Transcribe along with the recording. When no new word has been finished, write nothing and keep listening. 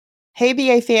Hey,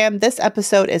 BA fam, this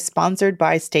episode is sponsored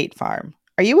by State Farm.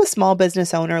 Are you a small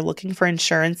business owner looking for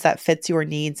insurance that fits your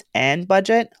needs and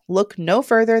budget? Look no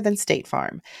further than State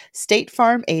Farm. State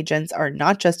Farm agents are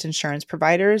not just insurance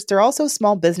providers, they're also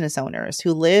small business owners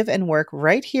who live and work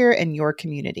right here in your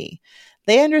community.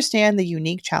 They understand the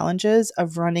unique challenges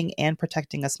of running and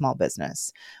protecting a small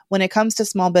business. When it comes to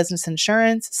small business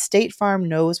insurance, State Farm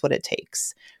knows what it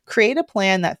takes. Create a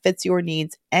plan that fits your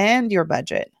needs and your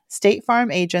budget. State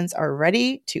Farm agents are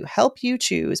ready to help you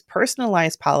choose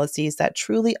personalized policies that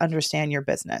truly understand your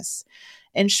business.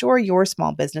 Insure your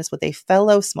small business with a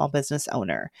fellow small business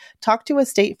owner. Talk to a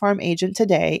State Farm agent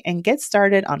today and get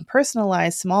started on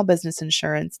personalized small business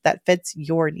insurance that fits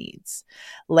your needs.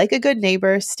 Like a good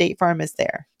neighbor, State Farm is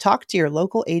there. Talk to your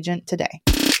local agent today.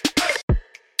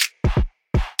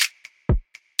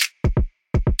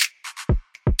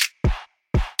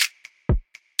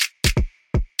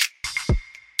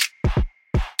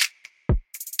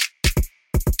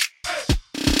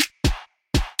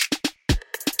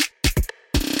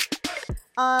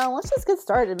 Let's just get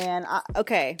started, man.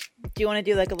 Okay. Do you want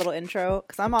to do like a little intro?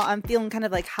 Because I'm feeling kind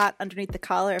of like hot underneath the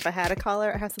collar. If I had a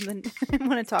collar, I have something I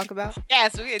want to talk about.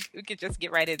 Yes, we could just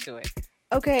get right into it.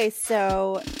 Okay,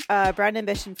 so Brand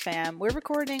Ambition fam, we're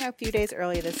recording a few days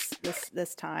early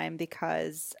this time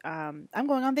because I'm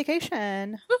going on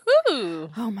vacation. Woohoo!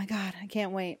 Oh my god, I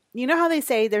can't wait. You know how they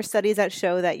say there's studies that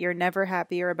show that you're never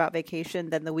happier about vacation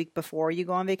than the week before you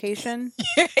go on vacation?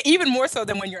 Even more so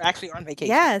than when you're actually on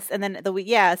vacation. Yes, and then the week,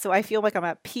 yeah. So I feel like I'm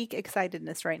at peak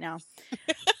excitedness right now.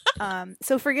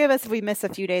 So forgive us if we miss a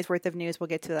few days worth of news. We'll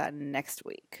get to that next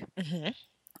week. Mm-hmm.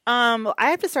 I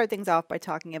have to start things off by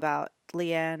talking about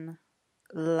Leanne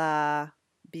La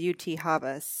Beauty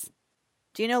Havas.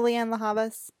 Do you know Leanne La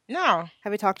Havas? No.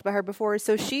 Have we talked about her before?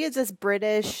 So she is this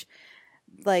British,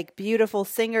 like, beautiful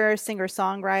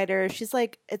singer-songwriter. She's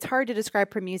like, it's hard to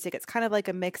describe her music. It's kind of like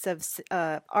a mix of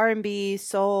R&B,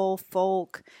 soul,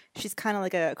 folk. She's kind of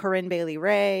like a Corinne Bailey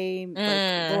Rae,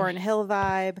 like Lauryn Hill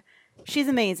vibe. She's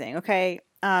amazing, okay?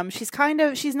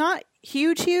 She's not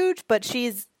huge, but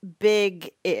she's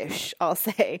big-ish, I'll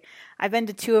say. I've been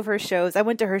to 2 of her shows. I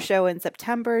went to her show in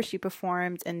September. She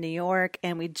performed in New York,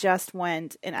 and we just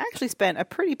went and actually spent a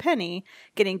pretty penny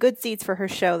getting good seats for her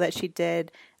show that she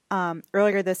did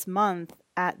earlier this month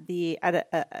at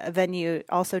a venue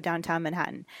also downtown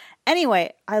Manhattan.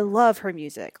 Anyway, I love her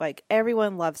music. Like,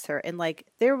 everyone loves her. And like,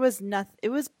 there was nothing, it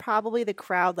was probably the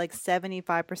crowd, like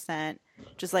 75%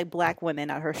 just like black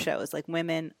women at her shows. Like,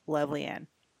 women love Leanne.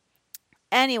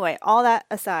 Anyway, all that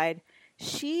aside,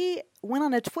 she went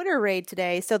on a Twitter raid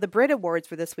today. So the Brit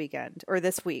Awards were this weekend, or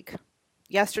this week.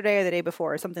 Yesterday or the day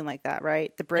before, or something like that,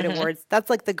 right? The Brit Awards. That's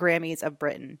like the Grammys of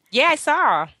Britain. Yeah, I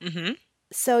saw. Mm-hmm.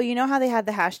 So you know how they had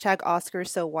the hashtag Oscars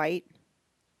so white?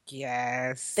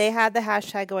 Yes. They had the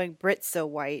hashtag going Brits so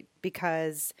white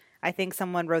because I think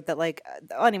someone wrote that, like,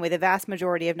 anyway, the vast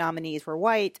majority of nominees were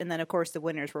white, and then of course the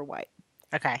winners were white.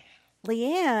 Okay.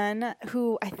 Leanne,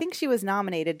 who I think she was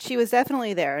nominated, she was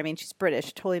definitely there. I mean, she's British.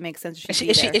 It totally makes sense.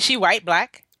 Is she white,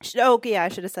 black? Yeah, I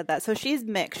should have said that. So she's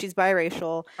mixed. She's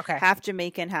biracial. Okay. Half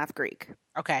Jamaican, half Greek.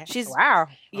 Okay. She's wow.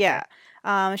 Yeah.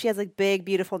 She has like big,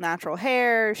 beautiful natural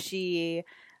hair. You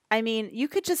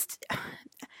could just.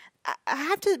 I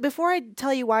have to, before I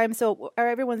tell you why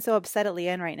everyone's so upset at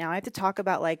Leanne right now, I have to talk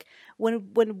about, like,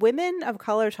 when women of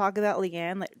color talk about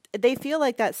Leanne, like, they feel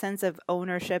like that sense of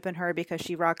ownership in her because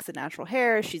she rocks the natural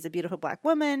hair. She's a beautiful black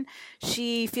woman.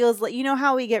 She feels like, you know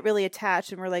how we get really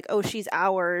attached and we're like, oh, she's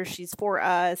ours. She's for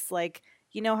us. Like,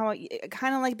 you know how,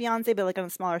 kind of like Beyonce, but like on a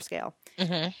smaller scale.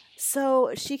 Mm-hmm.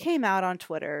 So she came out on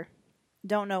Twitter,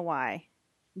 don't know why,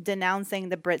 denouncing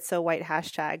the Brit So White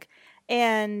hashtag.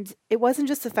 And it wasn't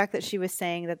just the fact that she was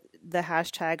saying that the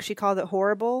hashtag, she called it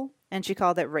horrible and she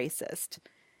called it racist.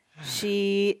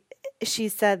 She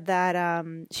said that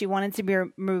she wanted to be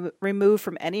removed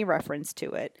from any reference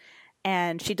to it.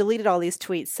 And she deleted all these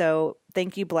tweets. So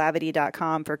thank you,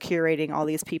 Blavity.com, for curating all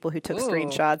these people who took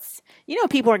screenshots. You know,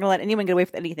 people aren't going to let anyone get away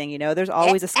with anything, you know. There's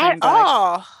always a scumbag. At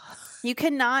all. You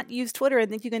cannot use Twitter and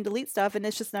think you can delete stuff and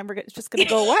it's just going to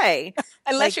go away.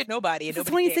 Unless you're nobody. It's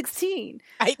 2016.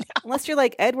 I know. Unless you're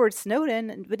like Edward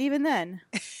Snowden, but even then.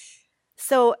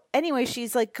 So anyway,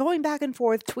 she's like going back and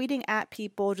forth, tweeting at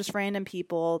people, just random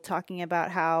people, talking about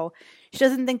how she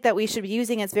doesn't think that we should be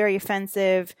using it. It's very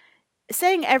offensive.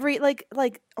 Saying every, like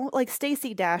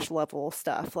Stacey Dash level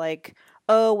stuff. Like,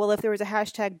 oh, well, if there was a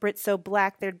hashtag Brit So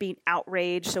Black, there'd be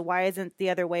outrage. So why isn't the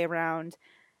other way around?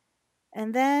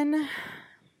 And then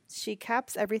she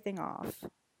caps everything off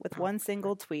with one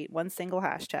single tweet, one single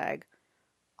hashtag.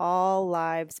 All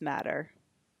lives matter.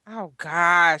 Oh,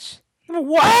 gosh.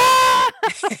 What?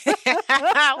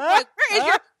 Like,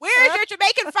 where is your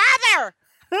Jamaican father?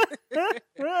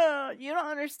 You don't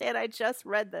understand. I just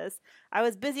read this. I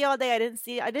was busy all day.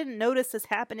 I didn't notice this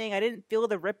happening. I didn't feel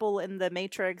the ripple in the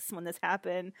matrix when this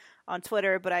happened on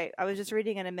Twitter, but I was just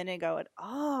reading it a minute ago and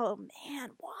oh man,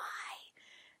 why?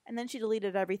 And then she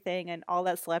deleted everything and all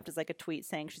that's left is like a tweet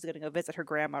saying she's going to go visit her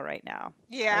grandma right now. I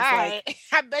was Yeah, like,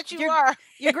 I bet you your are.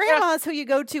 your grandma's who you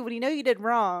go to when you know you did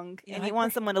wrong You're and you like,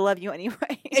 want someone to love you anyway.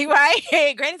 right?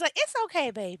 Hey, Granny's like, it's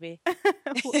okay, baby.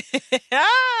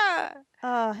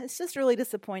 Ah. It's just really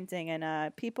disappointing.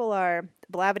 And people are.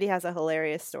 Blavity has a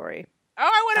hilarious story. Oh,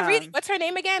 I want to read it. Um, What's her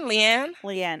name again? Leanne?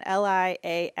 Lianne,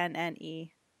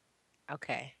 Lianne.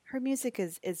 Okay. Her music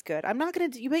is good. I'm not gonna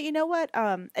do, but you know what?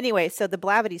 Anyway, so the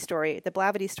Blavity story. The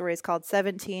Blavity story is called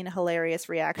 17 Hilarious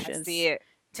I Reactions see it.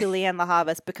 to Leanne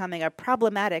LaHavas becoming a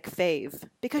problematic fave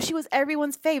because she was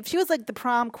everyone's fave. She was like the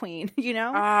prom queen, you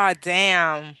know? Oh,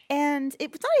 damn. And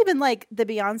it was not even like the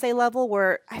Beyonce level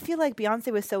where I feel like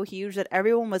Beyonce was so huge that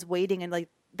everyone was waiting and like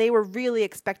they were really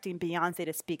expecting Beyonce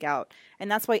to speak out.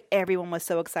 And that's why everyone was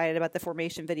so excited about the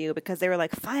Formation video because they were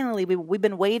like, finally, we've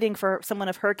been waiting for someone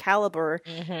of her caliber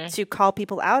Hmm. to call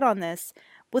people out on this.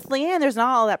 With Leanne, there's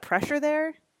not all that pressure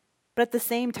there. But at the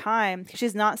same time,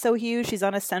 she's not so huge. She's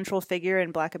not a central figure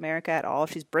in Black America at all.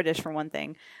 She's British, for one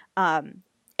thing.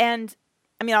 And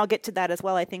I mean, I'll get to that as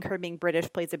well. I think her being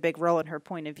British plays a big role in her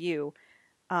point of view.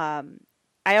 Um,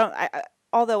 I don't.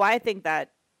 Although I think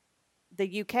that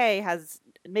the UK has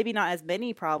maybe not as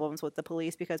many problems with the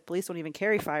police because police don't even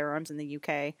carry firearms in the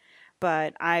UK.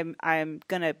 But I'm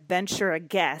gonna venture a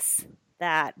guess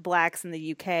that blacks in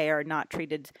the UK are not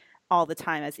treated all the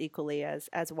time as equally as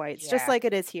whites, just Yeah. like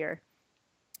it is here.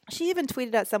 She even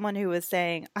tweeted at someone who was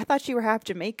saying, "I thought you were half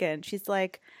Jamaican." She's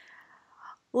like,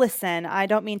 "Listen, I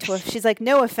don't mean to." She's like,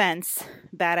 "No offense,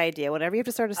 bad idea." Whenever you have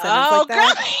to start a sentence Oh, like girl.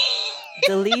 that,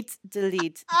 delete,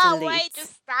 delete, Oh, wait, delete.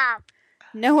 just stop.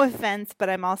 No offense, but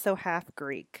I'm also half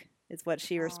Greek, is what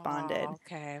she Oh, responded.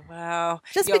 okay. Well,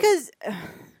 Just yo, because,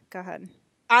 go ahead.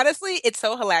 honestly, it's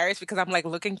so hilarious because I'm like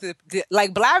looking through,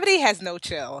 like, Blavity has no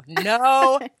chill.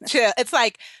 No chill. It's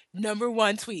like number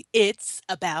one tweet, it's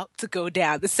about to go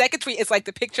down. The second tweet is like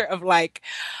the picture of like,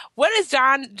 what is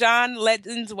John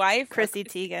Legend's wife? Chrissy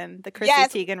Teigen, the Chrissy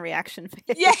Yes. Teigen reaction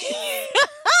Yeah. face.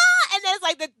 And there's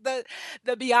like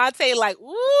the Beyonce like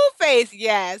woo face.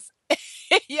 Yes.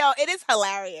 Yo, it is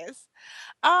hilarious.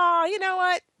 Oh, you know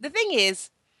what? The thing is,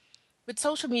 with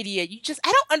social media,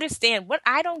 I don't understand. What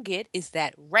I don't get is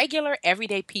that regular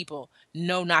everyday people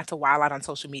know not to wild out on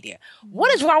social media.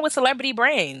 What is wrong with celebrity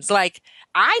brains? Like,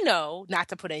 I know not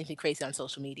to put anything crazy on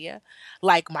social media.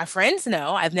 Like, my friends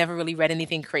know I've never really read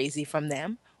anything crazy from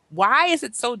them. Why is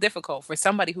it so difficult for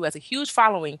somebody who has a huge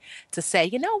following to say,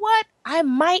 you know what?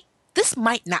 This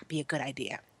might not be a good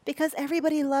idea. Because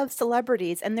everybody loves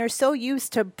celebrities and they're so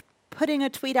used to putting a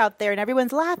tweet out there and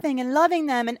everyone's laughing and loving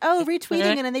them and oh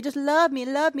retweeting it and they just love me,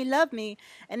 love me, love me,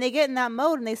 and they get in that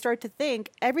mode and they start to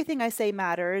think everything I say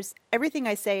matters, everything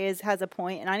I say is has a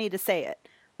point and I need to say it.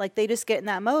 Like they just get in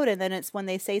that mode and then it's when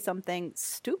they say something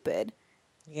stupid.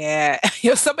 Yeah.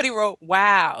 Somebody wrote,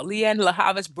 wow, Leanne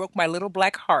LaHavas broke my little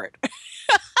black heart.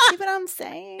 See what I'm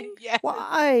saying? Yeah.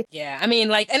 Why? Yeah. I mean,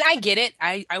 like, and I get it.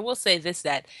 I will say this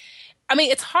that, I mean,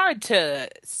 it's hard to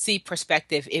see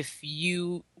perspective if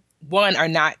you, one, are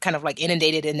not kind of like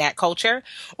inundated in that culture,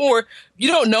 or you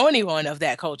don't know anyone of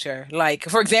that culture. Like,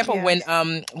 for example, Yeah.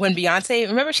 when Beyonce,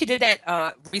 remember she did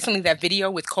that recently that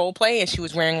video with Coldplay and she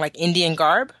was wearing like Indian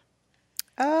garb?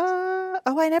 Oh,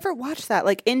 I never watched that.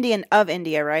 Like Indian of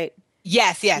India, right?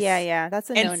 Yes, Yeah, yes. yeah. That's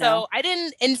a And no-no. so I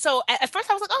didn't, and so at first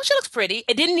I was like, oh, she looks pretty.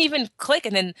 It didn't even click.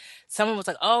 And then someone was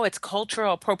like, oh, it's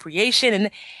cultural appropriation.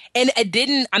 And it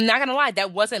didn't, I'm not gonna lie,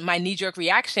 that wasn't my knee-jerk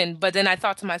reaction. But then I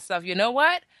thought to myself, you know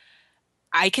what?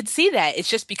 I could see that. It's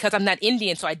just because I'm not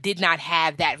Indian, so I did not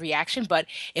have that reaction. But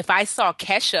if I saw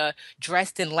Kesha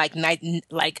dressed in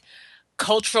like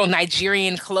cultural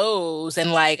Nigerian clothes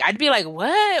and like I'd be like,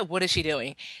 "What? What is she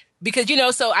doing?" Because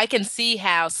so I can see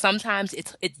how sometimes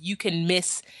you can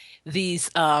miss these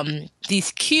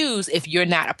cues if you're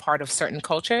not a part of certain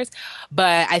cultures.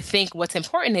 But I think what's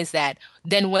important is that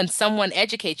then when someone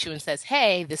educates you and says,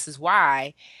 "Hey, this is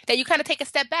why," that you kind of take a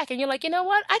step back and you're like, "You know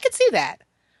what? I could see that."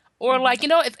 Or Hmm. like,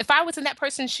 if I was in that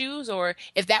person's shoes or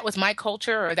if that was my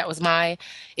culture or that was my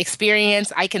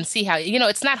experience, I can see how,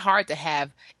 it's not hard to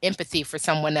have empathy for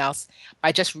someone else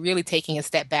by just really taking a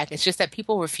step back. It's just that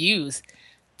people refuse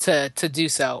to do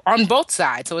so on both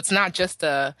sides. So it's not just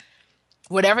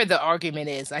whatever the argument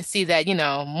is. I see that,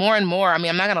 more and more. I mean,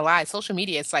 I'm not gonna lie, social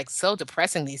media is like so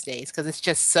depressing these days because it's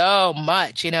just so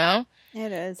much, you know?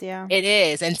 It is, yeah. It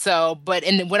is. And so, but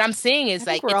and what I'm seeing I is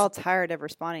think like we're it's all tired of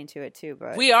responding to it too,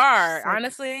 but we it's are, just like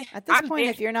honestly. at this I'm point,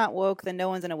 there. if you're not woke, then no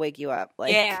one's gonna wake you up.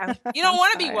 Like Yeah. You don't I'm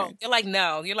want to be woke. tired. You're like,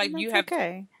 no. You're like And you that's have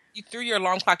okay. you threw your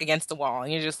alarm clock against the wall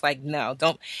and you're just like, no,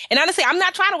 don't. And honestly, I'm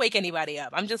not trying to wake anybody up.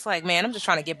 I'm just like, man, I'm just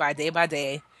trying to get by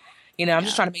day. I'm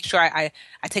just Yeah. trying to make sure I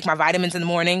take my vitamins in the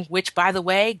morning, which by the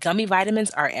way, gummy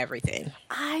vitamins are everything.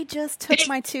 I just took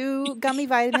my two gummy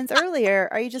vitamins earlier.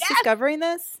 Are you just Yes. discovering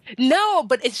this? No,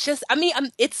 but it's just, I mean,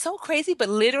 it's so crazy, but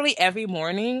literally every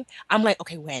morning, I'm like,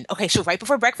 okay, when? Okay, so right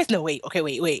before breakfast? No, wait, okay,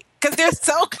 wait. Because they're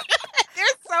so good. They're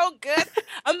so good.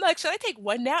 I'm like, should I take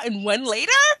one now and one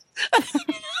later?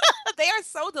 They are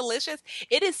so delicious.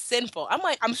 It is sinful. I'm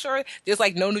like, I'm sure there's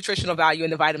like no nutritional value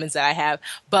in the vitamins that I have,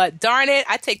 but darn it,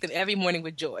 I take them every morning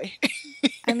with joy.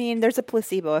 I mean, there's a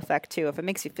placebo effect too if it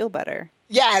makes you feel better.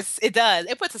 Yes, it does.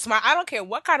 It puts a smile. I don't care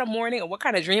what kind of morning or what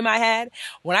kind of dream I had.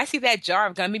 When I see that jar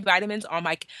of gummy vitamins on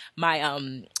my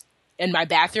in my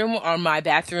bathroom on my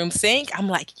bathroom sink, I'm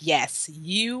like, yes,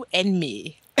 you and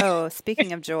me. Oh,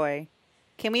 speaking of joy,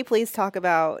 can we please talk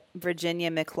about Virginia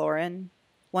McLaurin,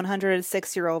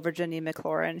 106-year-old Virginia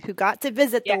McLaurin, who got to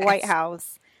visit the White Yes.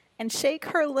 House and shake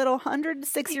her little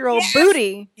 106-year-old Yes.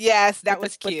 booty Yes, that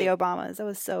with the was with the cute. Obamas. That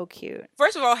was so cute.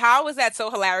 First of all, how was that so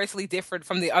hilariously different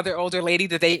from the other older lady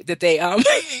that they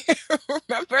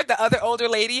remember the other older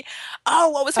lady? Oh,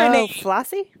 what was her name? Oh,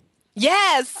 Flossie?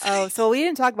 Yes. Oh, so we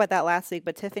didn't talk about that last week,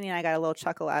 but Tiffany and I got a little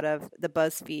chuckle out of the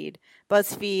BuzzFeed.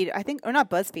 BuzzFeed, I think, or not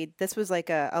BuzzFeed. This was like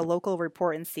a local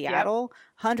report in Yep. Seattle.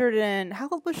 100 and how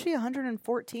old was she?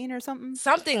 114 or something?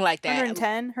 Something like that.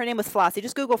 110. Her name was Flossie.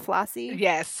 Just Google Flossie.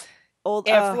 Yes. Old.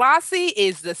 And Flossie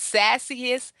is the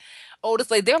sassiest oldest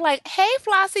lady. They're like, "Hey,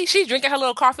 Flossie." She's drinking her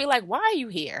little coffee. Like, why are you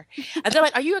here? And they're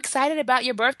like, "Are you excited about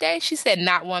your birthday?" She said,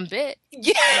 "Not one bit."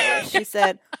 Yeah. No, she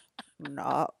said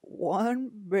not one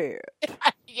bit.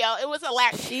 Yo, it was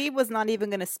hilarious. She was not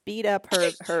even going to speed up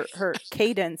her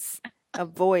cadence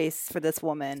of voice for this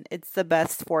woman. It's the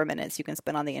best 4 minutes you can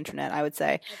spend on the internet, I would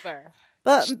say. Ever. She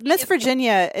But Miss is.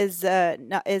 Virginia is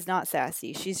not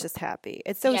sassy. She's just happy.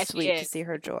 It's so Yeah, she sweet to is. see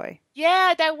her joy.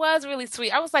 Yeah, that was really sweet.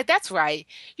 I was like, "That's right.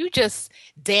 You just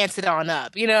dance it on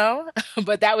up."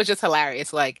 But that was just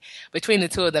hilarious. Like between the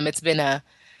two of them, it's been a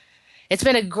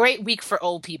great week for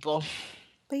old people.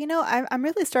 But I'm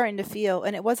really starting to feel,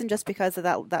 and it wasn't just because of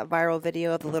that viral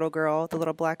video of the little girl, the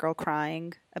little black girl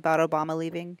crying about Obama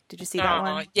leaving. Did you see that Oh,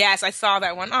 one? yes, I saw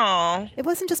that one. Oh, It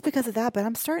wasn't just because of that, but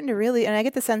I'm starting to really, and I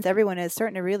get the sense everyone is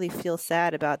starting to really feel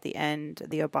sad about the end of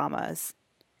the Obamas.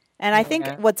 And I think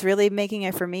yeah. what's really making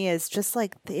it for me is just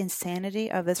like the insanity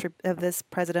of this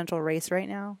presidential race right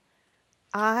now.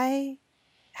 I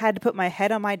had to put my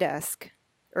head on my desk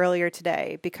earlier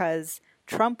today because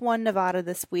Trump won Nevada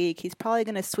this week. He's probably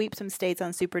going to sweep some states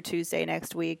on Super Tuesday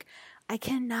next week. I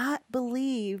cannot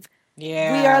believe we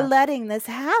are Yeah, letting this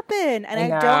happen, and I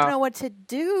I don't know. know what to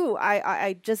do.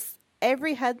 I just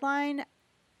every headline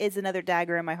is another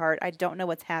dagger in my heart. I don't know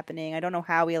what's happening. I don't know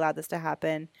how we allowed this to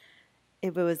happen.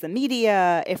 If it was the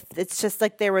media, if it's just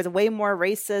like there was way more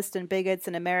racists and bigots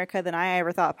in America than I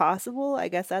ever thought possible, I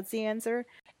guess that's the answer.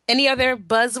 Any other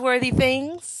buzzworthy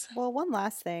things? Well, one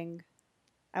last thing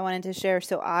I wanted to share.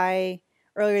 So I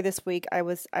earlier this week I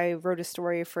wrote a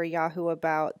story for Yahoo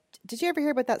about. Did you ever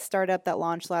hear about that startup that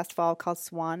launched last fall called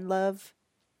Swan Love?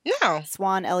 No.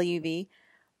 Swan LUV.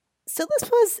 So this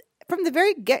was from the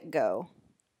very get go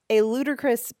a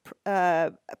ludicrous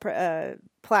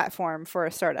platform for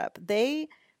a startup. They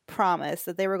promised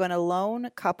that they were going to loan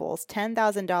couples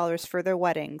 $10,000 for their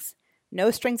weddings,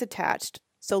 no strings attached,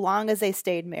 so long as they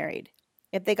stayed married.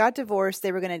 If they got divorced,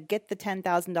 they were going to get the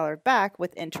 $10,000 back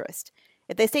with interest.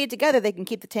 If they stayed together, they can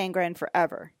keep the 10 grand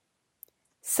forever.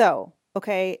 So,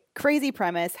 okay, crazy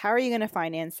premise. How are you going to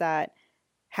finance that?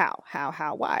 How,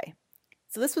 why?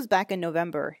 So this was back in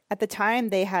November. At the time,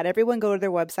 they had everyone go to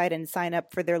their website and sign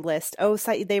up for their list. Oh,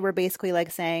 so they were basically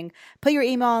like saying, put your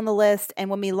email on the list, and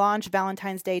when we launch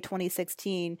Valentine's Day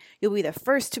 2016, you'll be the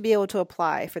first to be able to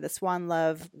apply for the Swan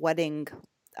Love wedding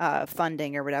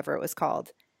funding or whatever it was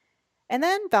called. And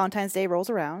then Valentine's Day rolls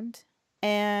around,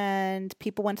 and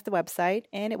people went to the website,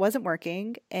 and it wasn't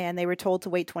working, and they were told to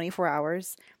wait 24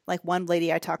 hours. Like one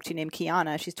lady I talked to named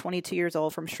Kiana, she's 22 years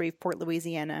old from Shreveport,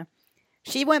 Louisiana.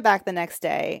 She went back the next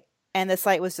day and the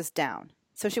site was just down.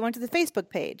 So she went to the Facebook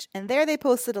page and there they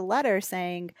posted a letter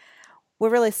saying,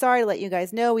 we're really sorry to let you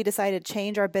guys know we decided to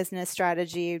change our business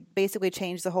strategy, basically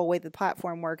change the whole way the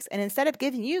platform works. And instead of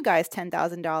giving you guys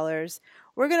 $10,000,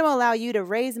 we're going to allow you to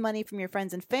raise money from your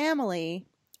friends and family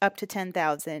up to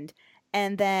 $10,000.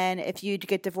 And then if you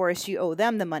get divorced, you owe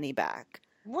them the money back.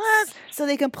 What? So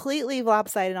they completely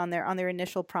lopsided on their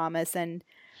initial promise. And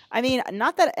I mean,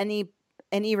 not that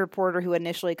any reporter who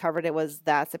initially covered it was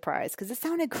that surprised because it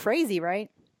sounded crazy, right?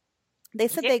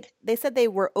 Yeah. They said they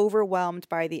were overwhelmed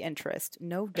by the interest.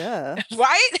 No duh.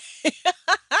 Right?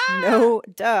 No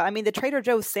duh. I mean, the Trader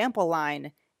Joe's sample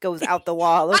line goes out the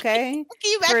wall, okay? Can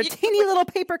you For a imagine? teeny little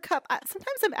paper cup.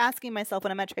 Sometimes I'm asking myself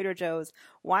when I'm at Trader Joe's,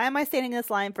 why am I standing in this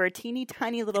line for a teeny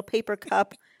tiny little paper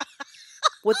cup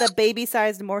with a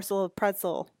baby-sized morsel of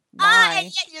pretzel? And Why?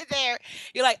 yet you're there.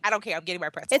 You're like, I don't care. I'm getting my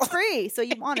pretzel. It's free, so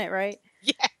you want it, right?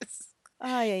 Yes.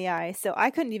 Oh, yeah, yeah. So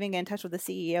I couldn't even get in touch with the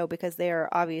CEO because they are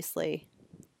obviously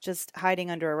just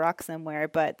hiding under a rock somewhere.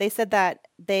 But they said that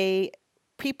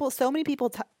so many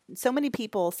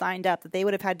people signed up that they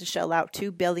would have had to shell out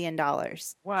 $2 billion.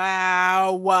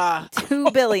 Wow.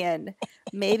 2 billion.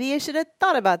 Maybe I should have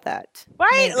thought about that.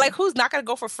 Right? Like, Maybe. who's not going to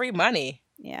go for free money?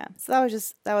 Yeah. So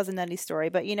that was a nutty story.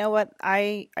 But you know what?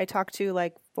 I talked to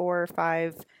like 4 or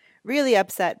 5 really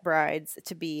upset brides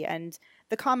to be, and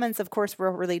the comments, of course,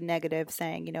 were really negative,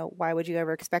 saying, why would you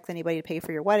ever expect anybody to pay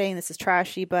for your wedding? This is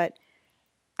trashy. But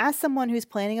as someone who's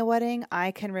planning a wedding, I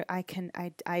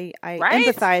Right?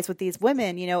 empathize with these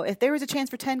women. If there was a chance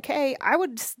for 10K, I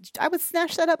would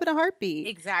snatch that up in a heartbeat.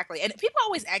 Exactly. And people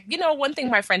always act, one thing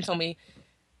my friend told me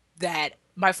that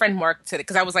my friend Mark said,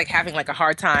 because I was like having like a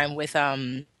hard time with,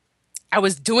 I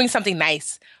was doing something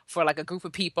nice for like a group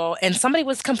of people and somebody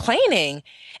was complaining.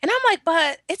 And I'm like,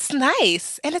 but it's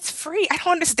nice and it's free. I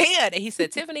don't understand. And he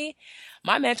said, Tiffany,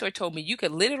 my mentor told me you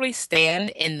could literally stand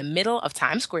in the middle of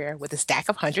Times Square with a stack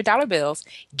of $100 bills,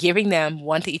 giving them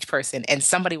one to each person. And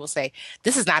somebody will say,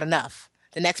 this is not enough.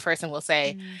 The next person will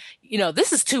say, Mm.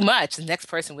 this is too much. The next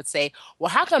person would say, well,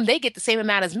 how come they get the same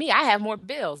amount as me? I have more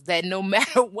bills. That no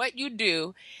matter what you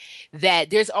do, that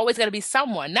there's always going to be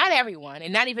someone, not everyone,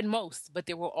 and not even most, but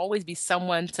there will always be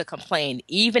someone to complain,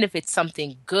 even if it's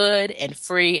something good and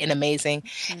free and amazing.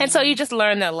 And so you Mm. just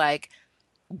learn that, like,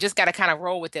 just got to kind of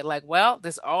roll with it. Like, well,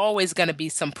 there's always going to be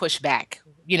some pushback,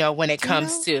 when it Do you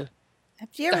comes know? to. Have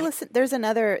you Go ever ahead. listened? There's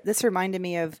another. This reminded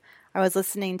me of. I was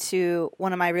listening to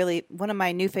one of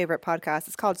my new favorite podcasts.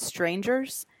 It's called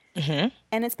Strangers, Hmm.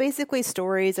 and it's basically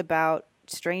stories about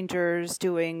strangers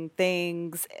doing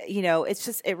things.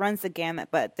 It runs the gamut.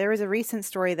 But there was a recent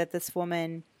story that this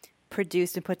woman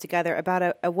produced and put together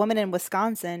about a woman in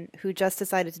Wisconsin who just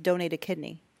decided to donate a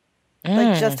kidney.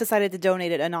 Like just Mm, decided to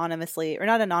donate it anonymously, or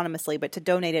not anonymously, but to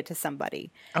donate it to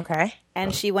somebody. okay.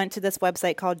 And she went to this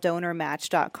website called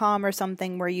donormatch.com or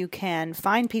something where you can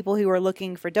find people who are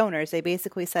looking for donors. They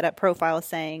basically set up profiles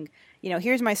saying,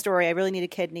 here's my story. I really need a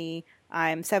kidney.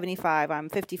 I'm 75, I'm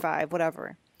 55,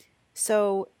 whatever.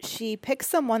 So she picks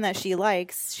someone that she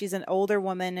likes. She's an older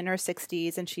woman in her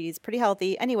 60s and she's pretty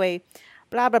healthy. Anyway,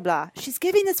 blah, blah, blah. She's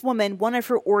giving this woman one of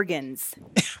her organs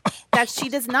that she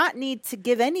does not need to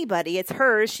give anybody. It's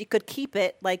hers. She could keep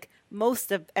it like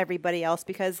most of everybody else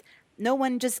because no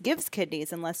one just gives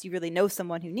kidneys unless you really know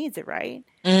someone who needs it, right?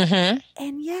 Hmm.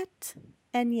 And yet,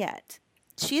 and yet,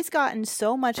 she's gotten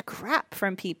so much crap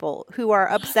from people who are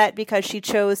upset because she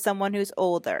chose someone who's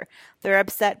older. They're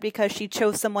upset because she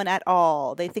chose someone at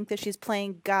all. They think that she's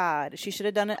playing God. She should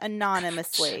have done it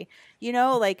anonymously.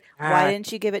 Like, why God. didn't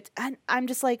she give it? And I'm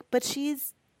just like, but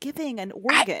she's giving an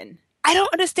I, organ. I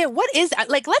don't understand what is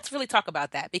like. Let's really talk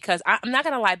about that because I'm not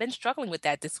gonna lie. I've been struggling with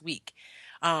that this week.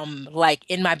 Like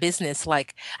in my business,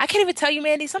 like I can't even tell you,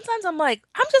 Mandy. Sometimes I'm like,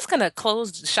 I'm just gonna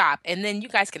close the shop and then you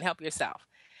guys can help yourself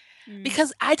Mm.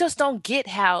 because I just don't get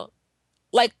how.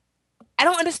 Like I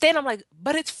don't understand. I'm like,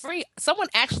 but it's free. Someone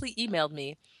actually emailed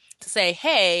me to say,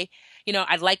 hey,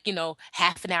 I'd like,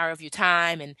 half an hour of your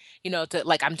time and, to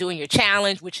like, I'm doing your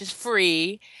challenge, which is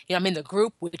free. I'm in the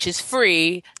group, which is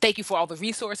free. Thank you for all the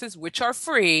resources, which are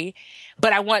free.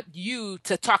 But I want you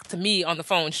to talk to me on the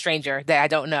phone, stranger that I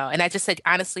don't know. And I just said,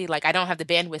 honestly, like, I don't have the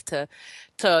bandwidth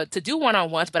to do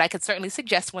one-on-ones, but I could certainly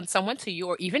suggest someone to you,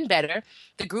 or even better,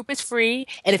 the group is free.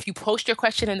 And if you post your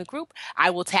question in the group, I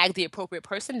will tag the appropriate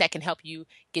person that can help you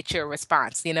get your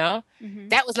response. Mm-hmm.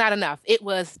 That was not enough. It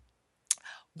was,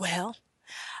 well,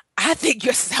 I think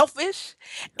you're selfish.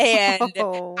 And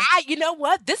Oh, you know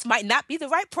what? This might not be the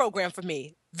right program for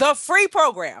me. The free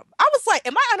program. I was like,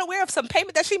 am I unaware of some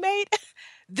payment that she made?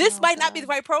 This oh might not be the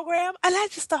God. right program. And I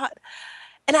just thought,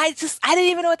 and I didn't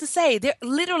even know what to say. There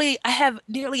literally, I have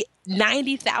nearly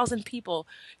 90,000 people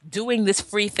doing this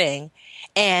free thing.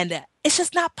 And it's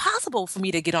just not possible for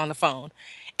me to get on the phone.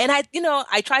 And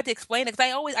I tried to explain it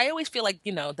because I always feel like,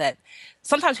 that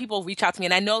sometimes people reach out to me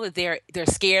and I know that they're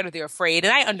scared or they're afraid,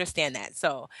 and I understand that.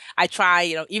 So I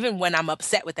try, even when I'm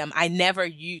upset with them, I never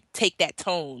you take that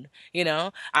tone,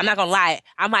 I'm not gonna lie.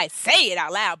 I might say it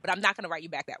out loud, but I'm not gonna write you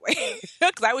back that way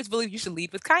because I always believe you should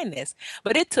lead with kindness.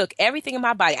 But it took everything in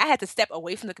my body. I had to step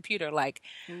away from the computer, like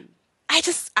Mm.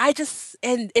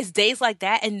 and it's days like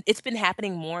that, and it's been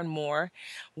happening more and more,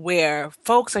 where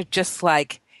folks are just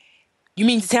like, you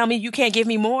mean to tell me you can't give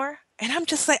me more? And I'm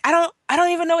just like, I don't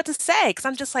even know what to say, because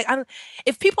I'm just like, I don't.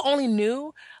 If people only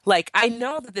knew, like, I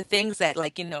know that the things that,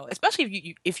 like,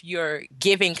 especially if you're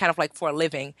giving kind of like for a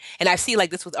living, and I see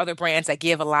like this with other brands that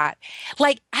give a lot.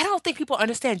 Like, I don't think people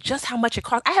understand just how much it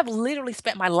costs. I have literally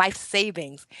spent my life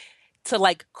savings to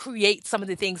like create some of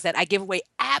the things that I give away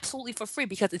absolutely for free,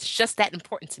 because it's just that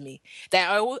important to me, that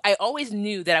I always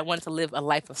knew that I wanted to live a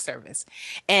life of service.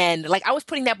 And like I was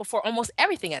putting that before almost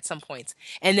everything at some points.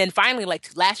 And then finally,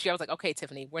 like last year, I was like, okay,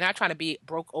 Tiffany, we're not trying to be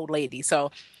broke old lady.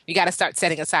 So you got to start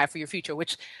setting aside for your future,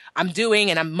 which I'm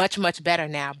doing, and I'm much, much better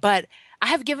now. But I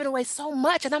have given away so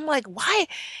much. And I'm like, why?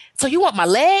 So you want my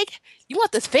leg? You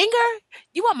want this finger?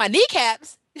 You want my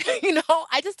kneecaps?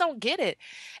 I just don't get it.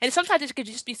 And sometimes it could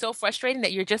just be so frustrating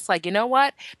that you're just like, you know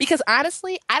what? Because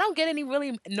honestly, I don't get any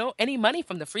money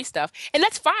from the free stuff. And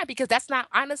that's fine, because that's not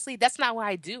why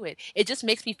I do it. It just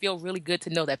makes me feel really good to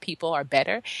know that people are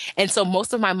better. And so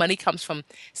most of my money comes from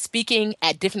speaking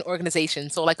at different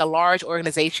organizations. So like a large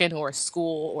organization or a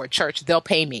school or a church, they'll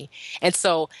pay me. And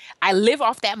so I live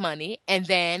off that money. And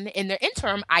then in the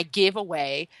interim, I give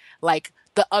away like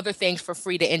the other things for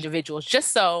free to individuals,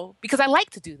 just so, because I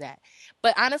like to do that.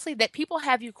 But honestly, that people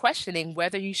have you questioning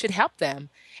whether you should help them.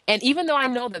 And even though I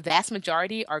know the vast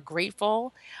majority are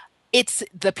grateful, it's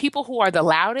the people who are the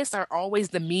loudest are always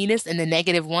the meanest and the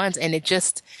negative ones. And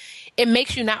it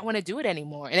makes you not want to do it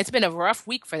anymore. And it's been a rough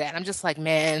week for that. I'm just like,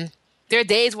 man, there are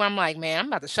days where I'm like, man, I'm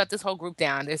about to shut this whole group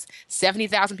down. There's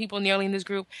 70,000 people nearly in this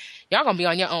group. Y'all gonna be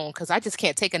on your own, because I just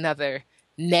can't take another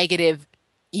negative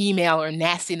email or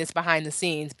nastiness behind the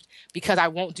scenes, because I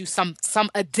won't do some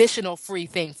additional free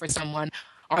thing for someone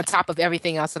on top of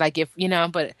everything else that I give.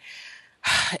 But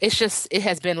it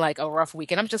has been like a rough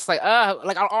week, and I'm just like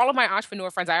all of my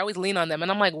entrepreneur friends, I always lean on them, and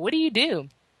I'm like, what do you do?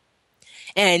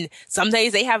 And some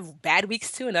days they have bad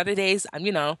weeks too, and other days,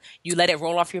 you let it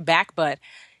roll off your back, but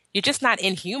you're just not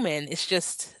inhuman. It's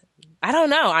just, I don't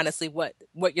know, honestly, what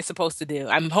you're supposed to do.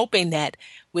 I'm hoping that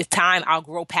with time I'll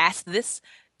grow past this.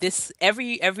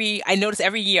 Every I notice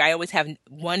every year I always have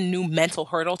one new mental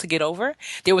hurdle to get over.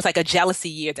 There was like a jealousy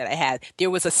year that I had.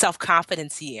 There was a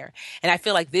self-confidence year. And I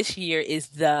feel like this year is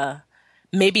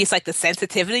maybe it's like the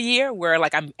sensitivity year, where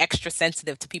like I'm extra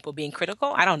sensitive to people being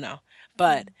critical. I don't know.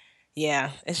 But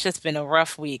yeah, it's just been a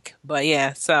rough week. But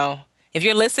yeah, so if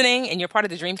you're listening and you're part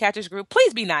of the Dreamcatchers group,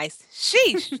 please be nice.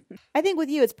 Sheesh. I think with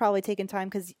you, it's probably taken time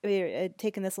because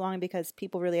taken this long because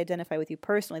people really identify with you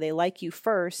personally. They like you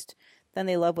first, then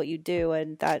they love what you do,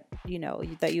 and that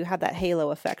that you have that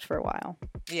halo effect for a while.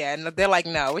 Yeah, and they're like,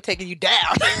 no, we're taking you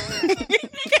down.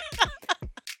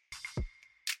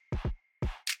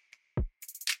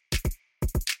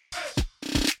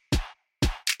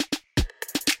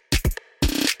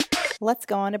 Let's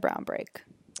go on to brown break.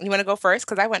 You want to go first?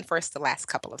 Because I went first the last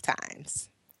couple of times.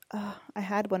 I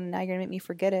had one, and now you're going to make me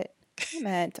forget it. Damn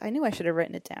it. I knew I should have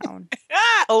written it down.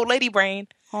 Old lady brain.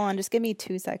 Hold on. Just give me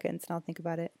 2 seconds, and I'll think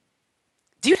about it.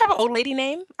 Do you have an old lady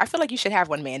name? I feel like you should have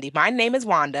one, Mandy. My name is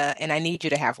Wanda, and I need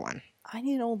you to have one. I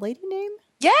need an old lady name?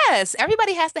 Yes,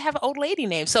 everybody has to have an old lady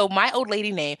name. So my old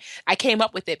lady name, I came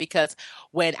up with it because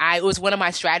it was one of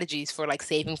my strategies for like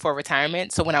saving for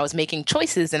retirement. So when I was making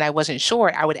choices and I wasn't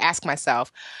sure, I would ask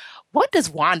myself, what does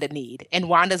Wanda need? And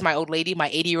Wanda's my old lady, my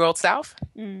 80-year-old self.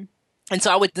 Mm. And so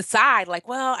I would decide, like,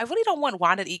 well, I really don't want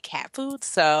Wanda to eat cat food.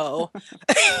 So, but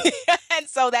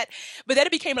then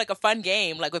it became like a fun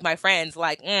game, like with my friends,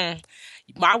 like,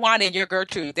 my Wanda and your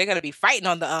Gertrude, they're going to be fighting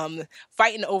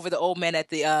fighting over the old men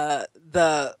at I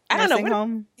don't know. Nursing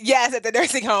home? Yes, at the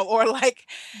nursing home, or like,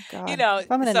 God. If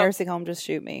I'm in a nursing home, just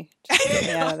shoot me. Just get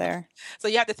me out of there. So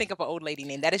you have to think of an old lady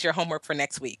name. That is your homework for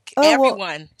next week. Oh,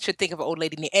 Everyone should think of an old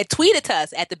lady name. And tweet it to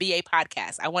us at the BA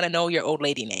Podcast. I want to know your old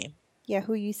lady name. Yeah,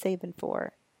 who you saving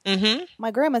for? Mm-hmm.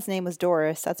 My grandma's name was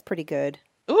Doris. That's pretty good.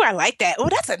 Ooh, I like that. Ooh,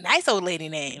 that's a nice old lady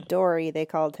name. Dory, they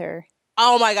called her.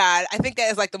 Oh my God. I think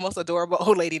that is like the most adorable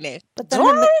old lady name. But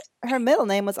then her middle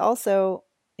name was also,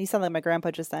 you sound like my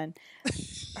grandpa just then.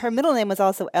 Her middle name was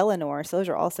also Eleanor. So those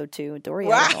are also two. Dory,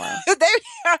 wow. Eleanor.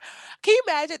 Can you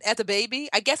imagine as a baby?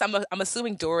 I guess I'm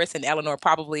assuming Doris and Eleanor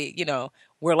probably,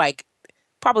 were like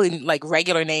probably like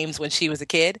regular names when she was a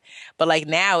kid, but like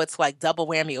now it's like double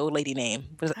whammy old lady name,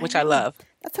 I which I know. love.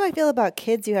 That's how I feel about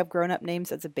kids who have grown up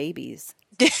names as a babies,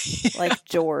 like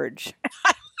George,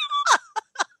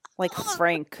 like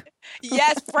Frank.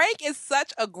 Yes, Frank is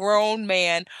such a grown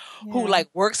man who Yeah. like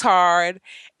works hard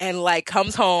and like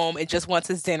comes home and just wants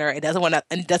his dinner and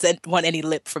doesn't want any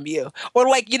lip from you. Or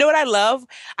like, you know what I love?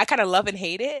 I kind of love and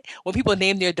hate it when people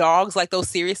name their dogs like those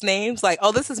serious names, like,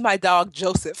 "Oh, this is my dog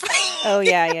Joseph." Oh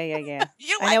yeah, yeah, yeah, yeah.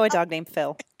 You're I like, know a "Oh, dog named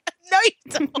Phil. no,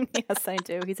 you Yes, I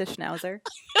do. He's a schnauzer.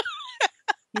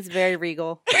 He's very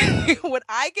regal. don't." When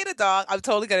I get a dog, I'm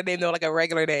totally gonna name them like a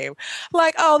regular name,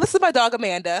 like, "Oh, this is my dog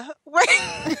Amanda." Why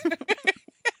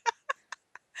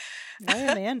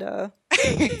Amanda?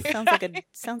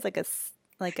 Sounds like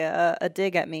like a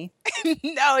dig at me.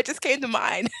 No, it just came to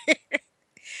mind.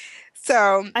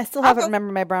 So I still I'll haven't go.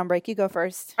 remembered my brown break. You go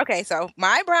first. Okay, so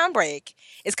my brown break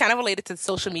is kind of related to the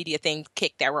social media thing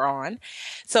kick that we're on.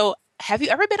 So have you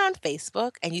ever been on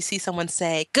Facebook and you see someone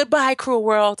say, "Goodbye, cruel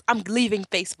world, I'm leaving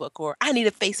Facebook," or "I need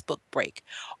a Facebook break,"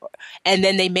 and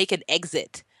then they make an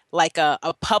exit, like a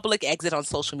public exit on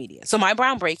social media. So my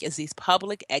brown break is these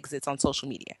public exits on social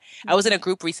media. I was in Hmm. a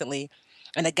group recently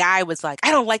and a guy was like,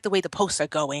 "I don't like the way the posts are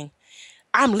going.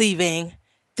 I'm leaving.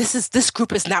 This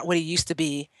group is not what it used to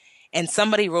be." And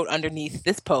somebody wrote underneath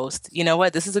this post, "You know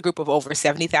what? This is a group of over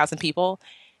 70,000 people.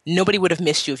 Nobody would have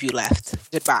missed you if you left.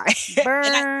 Goodbye." And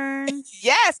I, Burn.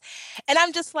 yes. And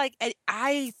I'm just like,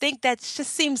 I think that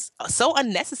just seems so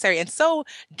unnecessary and so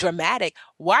dramatic.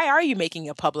 Why are you making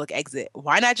a public exit?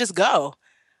 Why not just go?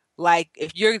 Like,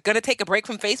 if you're going to take a break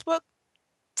from Facebook,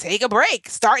 take a break.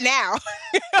 Start now.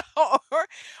 or,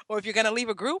 or if you're going to leave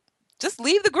a group, just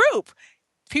leave the group.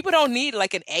 People don't need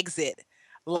like an exit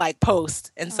like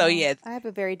post. And so Oh, yeah, I have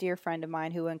a very dear friend of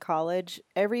mine who in college,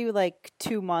 every like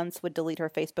 2 months would delete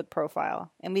her Facebook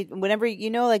profile. And whenever,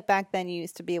 like back then you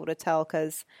used to be able to tell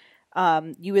because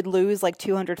you would lose like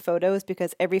 200 photos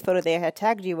because every photo they had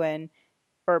tagged you in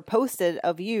or posted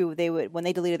of you, when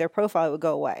they deleted their profile, it would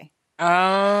go away. So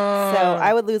um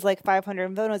I would lose like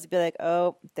 500 photos and be like,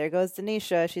 oh, there goes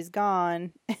Denisha. She's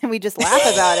gone. And we just laugh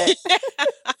about it.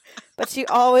 But she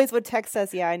always would text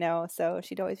us, yeah, I know. So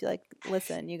she'd always be like,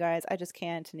 listen, you guys, I just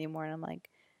can't anymore. And I'm like,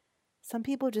 some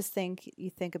people just think you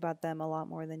think about them a lot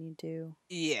more than you do.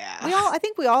 yeah. I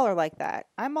think we all are like that.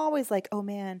 I'm always like, oh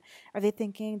man, are they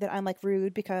thinking that I'm like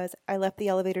rude because I left the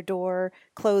elevator door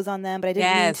closed on them, but I didn't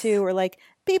mean Yes. to? Or like,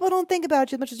 people don't think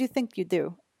about you as much as you think you do,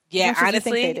 as Yeah, much as you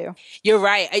think they honestly, do. you're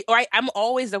right. I'm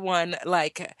always the one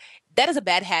like that is a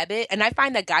bad habit, and I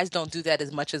find that guys don't do that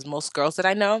as much as most girls that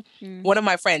I know. Mm. One of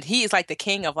my friends, he is like the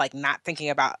king of like not thinking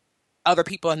about other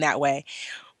people in that way.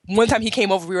 One time he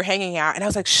came over, we were hanging out, and I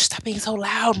was like, "Shh, stop being so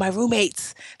loud, my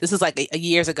roommates." This was like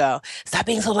years ago. "Stop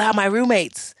being so loud, my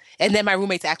roommates." And then my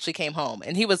roommates actually came home,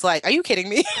 and he was like, "Are you kidding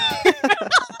me?"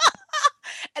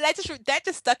 And that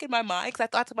just stuck in my mind because I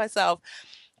thought to myself,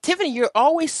 Tiffany, you're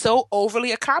always so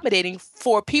overly accommodating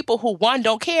for people who, one,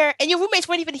 don't care, and your roommates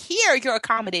weren't even here. You're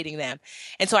accommodating them.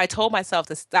 And so I told myself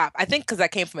to stop. I think because I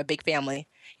came from a big family.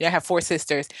 I have four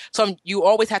sisters. So you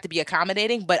always have to be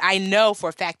accommodating, but I know for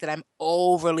a fact that I'm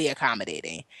overly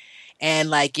accommodating.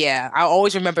 And like, yeah, I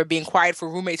always remember being quiet for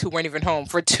roommates who weren't even home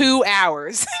for 2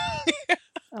 hours.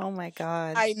 Oh my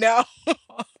God. I know.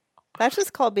 That's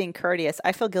just called being courteous.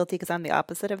 I feel guilty because I'm the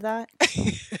opposite of that.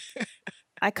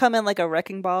 I come in like a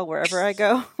wrecking ball wherever I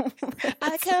go.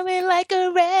 I come in like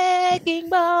a wrecking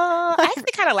ball. I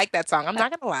actually kind of like that song. I'm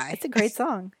not gonna lie. It's a great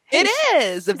song. It Hey,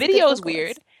 is. The she's a good video is weird,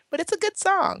 vocalist. but it's a good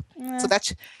song. So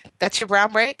Eh. that's your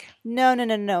brown break. No, no,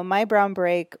 no, no. My brown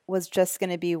break was just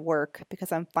going to be work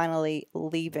because I'm finally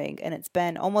leaving and it's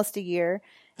been almost a year.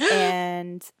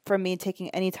 And for me taking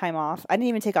any time off, I didn't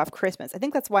even take off Christmas. I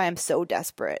think that's why I'm so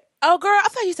desperate. Oh, girl, I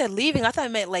thought you said leaving. I thought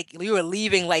it meant like you were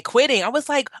leaving, like quitting. I was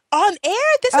like, on air?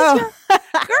 This is Oh, your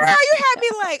girl. You had me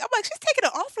like, I'm like, she's taking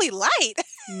it awfully light.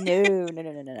 no, no,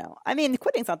 no, no, no, no. I mean,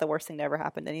 quitting's not the worst thing to ever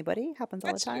happen to anybody. It happens all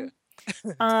the That's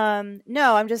true. time.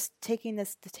 No, I'm just taking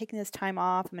this time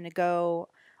off. I'm gonna go.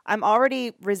 I'm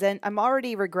already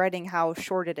regretting how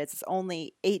short it is. It's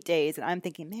only 8 days, and I'm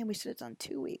thinking, man, we should have done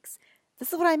 2 weeks.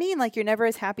 This is what I mean. Like you're never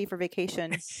as happy for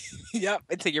vacation Yep.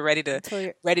 Until you're ready to until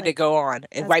you're go like on,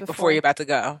 and as right before you're before. about to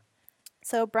go.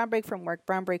 So brown break from work,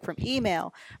 brown break from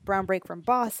email, brown break from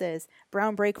bosses,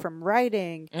 brown break from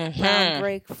writing, brown Mm-hmm.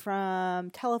 break from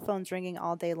telephones ringing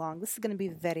all day long. This is going to be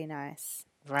very nice.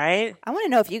 Right? I want to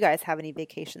know if you guys have any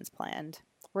vacations planned.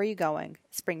 Where are you going?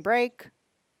 Spring break?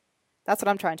 That's what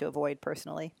I'm trying to avoid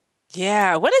personally.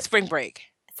 Yeah. When is spring break?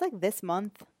 It's like this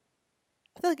month.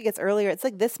 I feel like it gets earlier. It's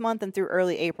like this month and through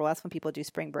early April. That's when people do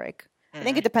spring break. I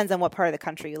think it Mm. depends on what part of the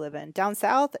country you live in. Down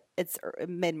south, it's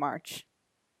mid-March.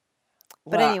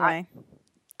 But Well, anyway,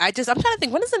 I'm trying to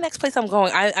think, when is the next place I'm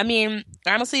going? I mean,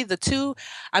 honestly, the two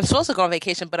I'm supposed to go on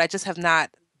vacation, but I just have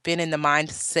not been in the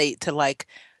mind state to like,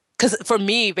 because for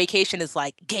me, vacation is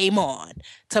like game on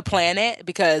to plan it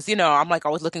because, I'm like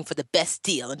always looking for the best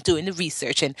deal and doing the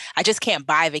research, and I just can't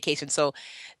buy a vacation. So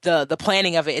the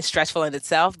planning of it is stressful in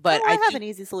itself, but oh, I I have do. an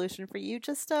easy solution for you.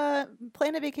 Just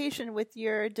plan a vacation with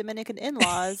your Dominican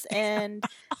in-laws, and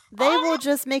they will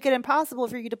just make it impossible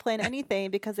for you to plan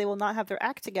anything because they will not have their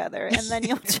act together. And then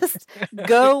you'll just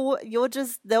go.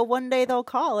 They'll one day they'll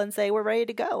call and say we're ready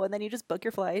to go, and then you just book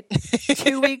your flight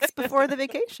 2 weeks before the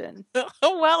vacation.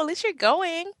 Oh, well, at least you're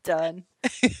going. Done.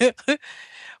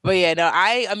 But yeah, no,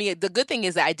 I mean the good thing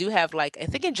is that I do have like I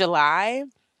think in July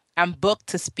I'm booked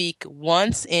to speak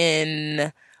once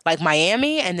in like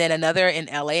Miami and then another in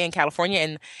LA and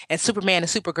California and Superman and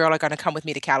Supergirl are going to come with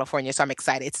me to California, so I'm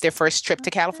excited. It's their first trip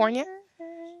to California.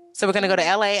 So we're going to go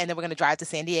to LA and then we're going to drive to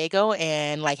San Diego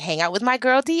and like hang out with my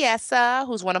girl Diessa,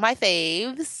 who's one of my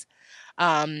faves.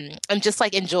 And just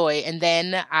like enjoy. And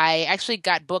then I actually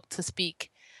got booked to speak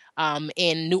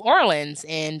in New Orleans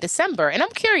in December. And I'm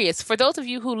curious, for those of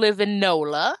you who live in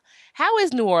NOLA, how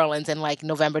is New Orleans in like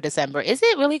November, December? Is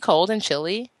it really cold and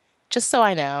chilly? Just so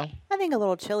I know. I think a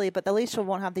little chilly, but at least you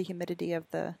won't have the humidity of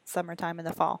the summertime and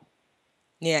the fall.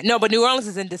 Yeah, no, but New Orleans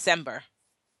is in December.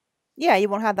 Yeah, you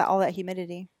won't have that all that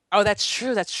humidity. Oh, that's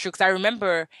true. That's true. Because I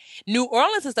remember New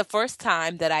Orleans is the first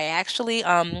time that I actually,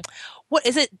 what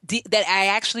is it that I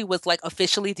actually was like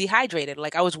officially dehydrated?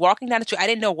 Like I was walking down the street. I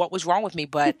didn't know what was wrong with me,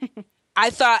 but I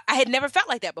thought I had never felt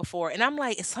like that before. And I'm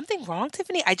like, is something wrong,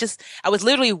 Tiffany? I was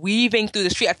literally weaving through the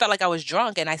street. I felt like I was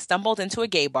drunk and I stumbled into a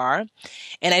gay bar.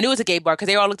 And I knew it was a gay bar because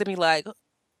they all looked at me like,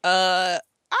 I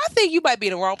think you might be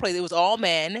in the wrong place. It was all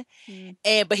men. Mm.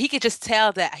 But he could just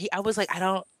tell that I was like, I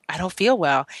don't feel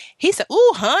well. He said,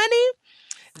 "Ooh, honey,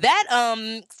 that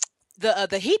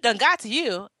the heat done got to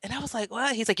you." And I was like,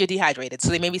 "What?" He's like, "You're dehydrated." So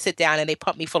they made me sit down and they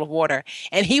pumped me full of water.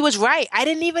 And he was right. I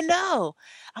didn't even know.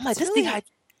 I'm like, It's this really dehyd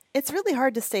it's really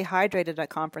hard to stay hydrated at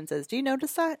conferences. Do you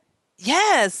notice that?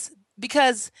 Yes,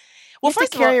 because You well, have to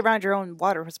first of all, carry around your own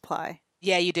water supply.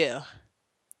 yeah, you do.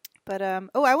 But I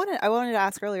wanted to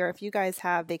ask earlier if you guys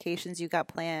have vacations you got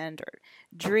planned or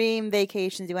dream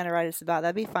vacations you want to write us about.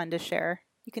 That'd be fun to share.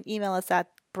 You can email us at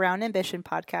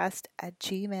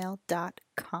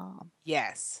brownambitionpodcast@gmail.com.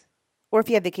 Yes. Or if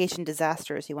you have vacation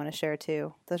disasters you want to share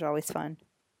too. Those are always fun.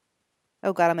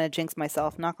 Oh God, I'm going to jinx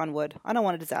myself. Knock on wood. I don't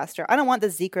want a disaster. I don't want the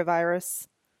Zika virus.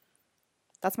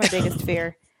 That's my biggest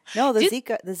fear. No, Do you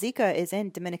The Zika is in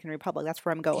Dominican Republic. That's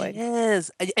where I'm It going.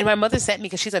 is. And my mother sent me,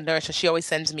 because she's a nurse, and she always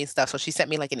sends me stuff. So she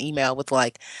sent me like an email with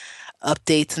like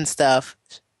updates and stuff.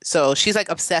 So she's like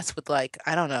obsessed with like,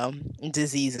 I don't know,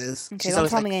 diseases. Okay, She's don't always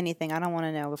tell like, me anything. I don't want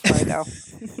to know before I go.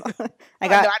 I oh, no,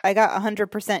 got I got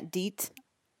 100% DEET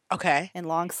okay. in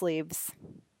long sleeves.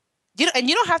 And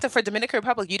you don't have to, for Dominican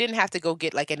Republic, you didn't have to go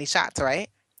get like any shots, right?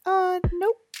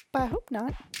 Nope. I hope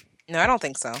not. No, I don't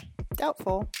think so.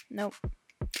 Doubtful. Nope.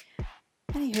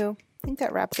 Anywho, I think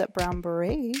that wraps up Brown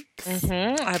Beret.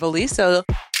 I believe so.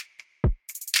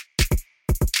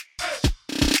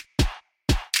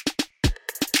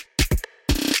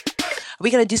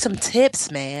 We're gonna do some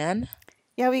tips, man.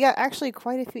 Yeah, we got actually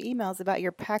quite a few emails about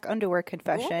your pack underwear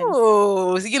confession.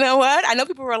 Ooh, you know what? I know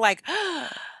people were like,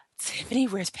 Tiffany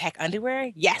wears pack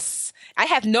underwear? Yes. I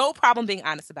have no problem being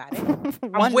honest about it. I'm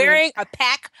Wondering. wearing a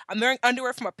pack. I'm wearing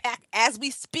underwear from a pack as we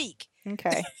speak.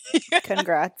 Okay.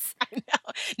 Congrats. I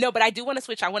know. No, but I do want to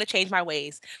switch. I want to change my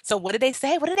ways. So what did they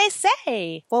say? What did they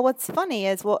say? Well, what's funny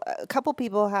is, a couple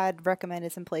people had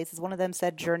recommended some places. One of them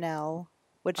said Journal,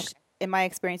 which Okay. in my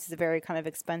experience is a very kind of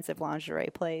expensive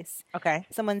lingerie place. Okay.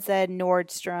 Someone said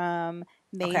Nordstrom,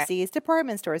 Okay. Macy's,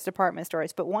 department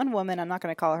stores. But one woman, I'm not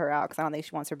going to call her out because I don't think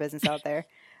she wants her business out there,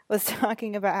 was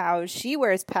talking about how she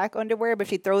wears pack underwear, but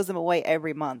she throws them away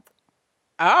every month.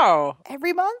 Oh,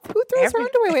 Every month? Who throws her every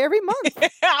underwear away every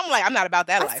month? I'm like, I'm not about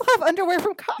that I life. still have underwear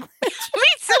from college. Me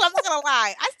too. I'm not gonna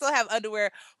lie. I still have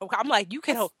underwear. I'm like, you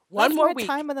can hold one That's more my week.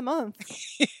 time of the month.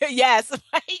 Yes.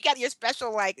 You got your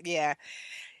special, like, yeah.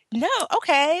 No,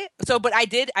 okay. So, but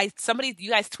you guys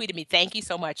tweeted me. Thank you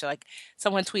so much. Like,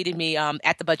 someone tweeted me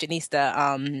at the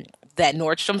Budgetnista that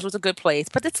Nordstrom's was a good place,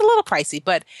 but it's a little pricey.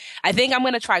 But I think I'm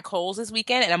gonna try Kohl's this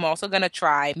weekend, and I'm also gonna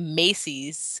try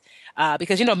Macy's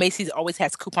because Macy's always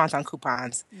has coupons on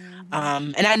coupons.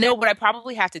 Hmm. And I know what I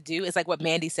probably have to do is like what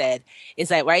Mandy said is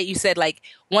that right. You said like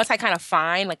once I kind of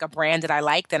find like a brand that I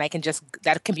like, then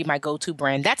that can be my go-to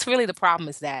brand. That's really the problem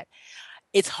is that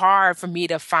it's hard for me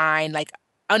to find like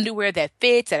underwear that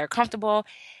fits, that are comfortable.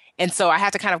 And so I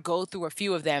have to kind of go through a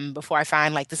few of them before I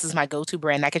find like this is my go-to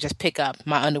brand. I could just pick up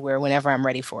my underwear whenever I'm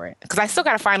ready for it. Because I still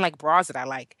got to find like bras that I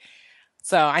like.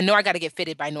 So I know I got to get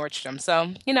fitted by Nordstrom. So,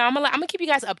 I'm gonna keep you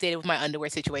guys updated with my underwear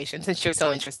situation since you're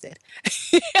so interested.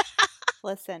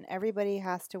 Listen, everybody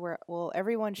has to wear, well,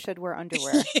 everyone should wear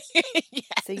underwear.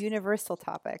 It's a Yeah. universal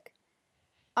topic.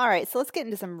 All right, so let's get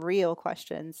into some real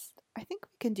questions. I think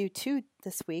we can do two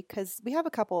this week because we have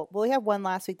a couple. Well, we have one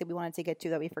last week that we wanted to get to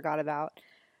that we forgot about.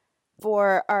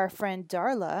 For our friend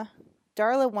Darla,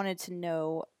 Darla wanted to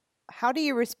know, how do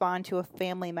you respond to a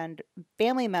family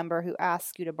member who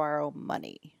asks you to borrow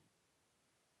money?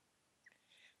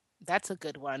 That's a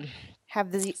good one.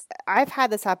 Have the I've had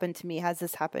this happen to me. Has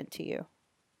this happened to you?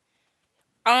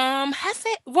 Has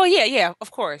it? Well, yeah, yeah,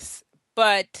 of course.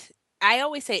 But I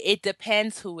always say it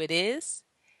depends who it is.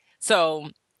 So,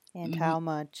 And how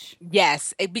much?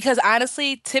 yes, because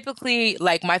honestly, typically,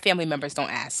 like my family members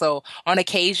don't ask. So on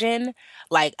occasion,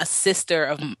 like a sister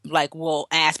of like will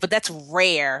ask, but that's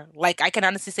rare. Like I can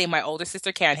honestly say my older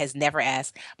sister Karen has never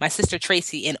asked. My sister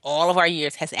Tracy, in all of our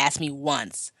years, has asked me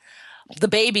once. The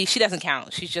baby, she doesn't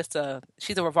count. She's a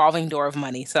revolving door of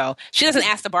money. So she doesn't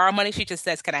ask to borrow money. She just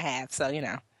says, "Can I have?" So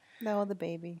No, the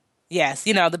baby. yes,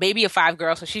 the baby of five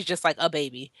girls, so she's just like a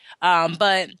baby.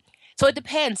 But so it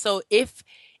depends. So if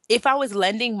I was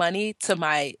lending money to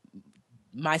my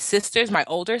sisters, my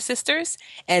older sisters,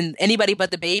 and anybody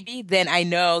but the baby, then I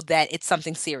know that it's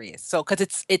something serious. So,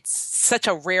 because it's such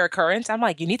a rare occurrence, I'm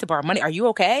like, you need to borrow money. Are you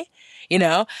okay? You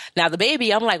know. Now the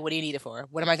baby, I'm like, what do you need it for?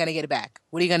 When am I gonna get it back?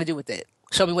 What are you gonna do with it?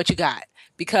 Show me what you got,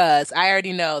 because I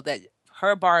already know that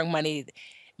her borrowing money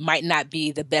might not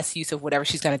be the best use of whatever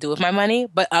she's gonna do with my money.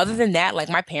 But other than that, like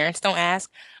my parents don't ask,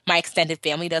 my extended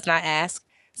family does not ask.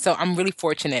 So I'm really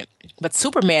fortunate. But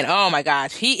Superman, oh my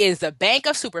gosh, he is the bank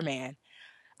of Superman.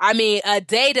 I mean, a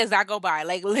day does not go by.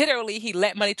 Like literally, he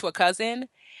lent money to a cousin,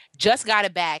 just got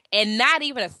it back, and not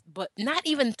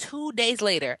even 2 days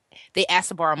later, they asked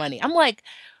to borrow money. I'm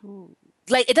Ooh.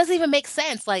 like, it doesn't even make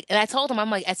sense. Like, and I told him, I'm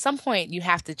like, at some point, you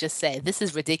have to just say this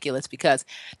is ridiculous because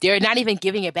they're not even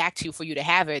giving it back to you for you to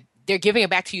have it. They're giving it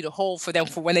back to you to hold for them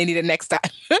for when they need it next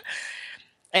time.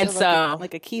 And So like a so,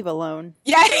 like a Kiva loan.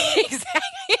 yeah,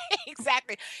 exactly,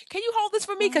 exactly. Can you hold this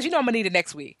for me? Because Oh. I'm gonna need it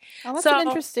next week. Oh, that's an So,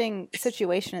 interesting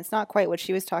situation. It's not quite what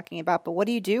she was talking about, but what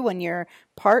do you do when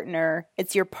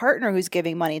it's your partner who's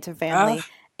giving money to uh, family,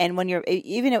 and when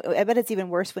I bet it's even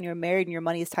worse when you're married and your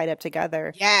money is tied up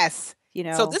together, yes. you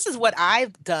So know. this is what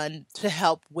I've done to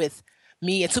help with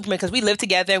me and Superman because we live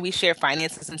together, we share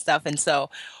finances and stuff. And so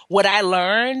what I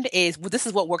learned is, well, this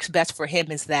is what works best for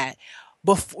him is that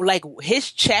before, like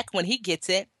his check when he gets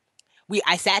it,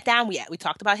 I sat down, we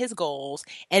talked about his goals,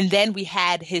 and then we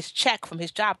had his check from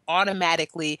his job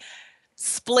automatically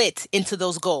split into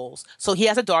those goals. So he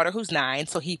has a daughter who's 9,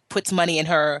 so he puts money in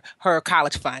her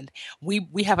college fund. We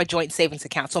have a joint savings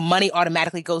account, so money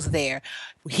automatically goes there.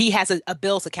 He has a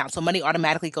bills account, so money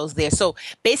automatically goes there. So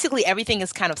basically everything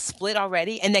is kind of split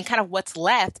already, and then kind of what's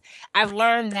left, I've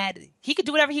learned that he could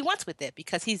do whatever he wants with it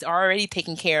because he's already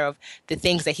taking care of the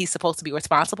things that he's supposed to be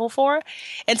responsible for.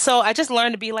 And so I just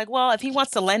learned to be like, well, if he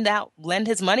wants to lend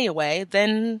his money away,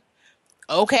 then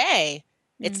okay.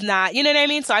 It's Mm. not, you know what I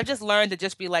mean? So I've just learned to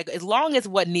just be like, as long as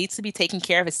what needs to be taken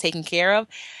care of is taken care of,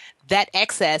 that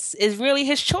excess is really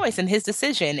his choice and his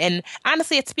decision. And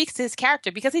honestly, it speaks to his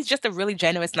character because he's just a really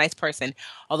generous, nice person.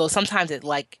 Although sometimes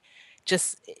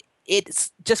just, it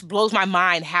just blows my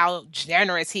mind how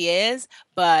generous he is.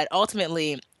 But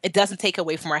ultimately, it doesn't take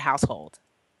away from our household.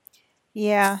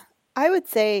 Yeah, I would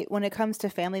say when it comes to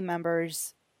family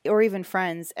members or even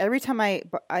friends, every time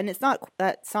and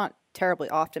that's not terribly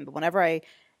often, but whenever I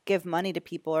give money to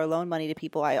people or loan money to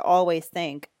people, I always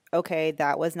think, okay,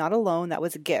 that was not a loan, that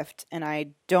was a gift, and I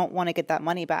don't want to get that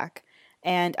money back.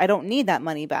 And I don't need that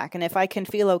money back. And if I can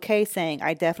feel okay saying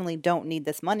I definitely don't need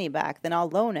this money back, then I'll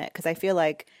loan it because I feel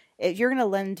like if you're going to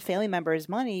lend family members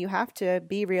money, you have to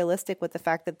be realistic with the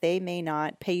fact that they may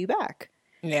not pay you back.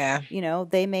 Yeah.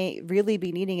 They may really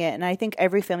be needing it. And I think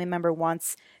every family member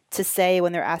wants to say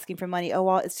when they're asking for money, oh,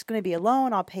 well, it's going to be a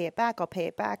loan. I'll pay it back. I'll pay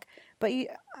it back. But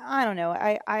I don't know.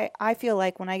 I feel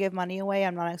like when I give money away,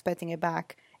 I'm not expecting it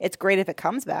back. It's great if it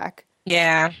comes back.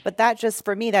 Yeah. But that just,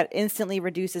 for me, that instantly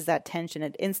reduces that tension.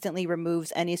 It instantly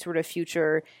removes any sort of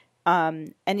future,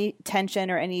 any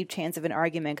tension or any chance of an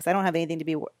argument because I don't have anything to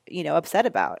be, upset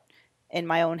about in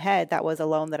my own head. That was a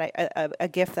loan that a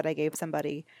gift that I gave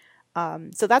somebody.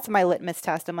 So that's my litmus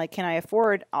test. I'm like, can I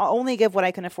afford? I'll only give what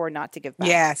I can afford not to give back.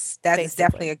 Yes, that is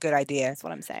definitely Basically, a good idea. that's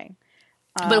what I'm saying.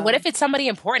 But what Um, if it's somebody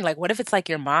important? Like, what if it's like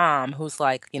your mom who's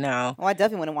like, well, I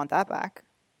definitely wouldn't want that back.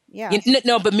 Yeah.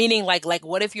 No, but meaning like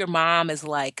what if your mom is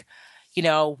like, we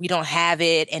don't have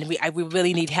it and we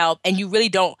really need help and you really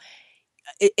don't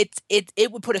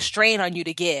it would put a strain on you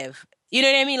to give. You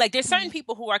know what I mean? Like there's certain Mm.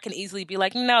 people who are can easily be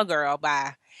like, no, girl,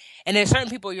 bye. And there's certain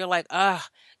people you're like,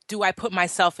 do I put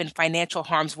myself in financial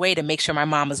harm's way to make sure my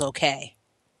mom is okay?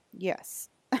 Yes.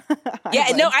 I Yeah,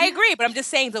 no, would. I agree, but I'm just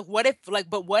saying that what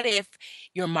if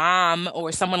your mom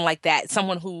or someone like that,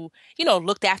 someone who,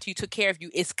 looked after you, took care of you,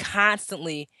 is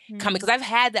constantly coming? Mm. Because I've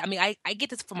had that. I mean, I get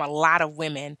this from a lot of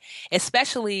women,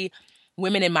 especially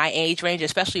women in my age range,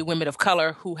 especially women of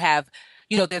color who have,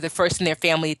 they're the first in their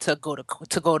family to go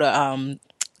to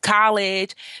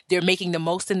college. They're making the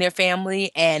most in their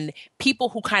family, and people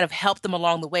who kind of help them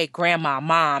along the way, grandma,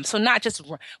 mom. So not just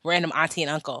random auntie and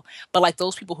uncle, but like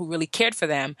those people who really cared for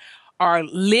them are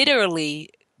literally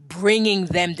bringing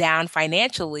them down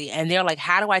financially. And they're like,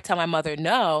 how do I tell my mother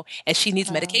no? And she needs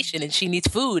Um, medication and she needs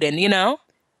food and.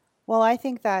 well, I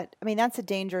think that, I mean, that's a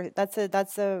danger.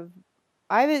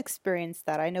 I've experienced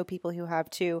that. I know people who have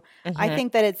too. I Hmm.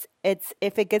 think that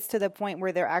if it gets to the point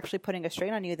where they're actually putting a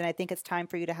strain on you, then I think it's time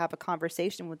for you to have a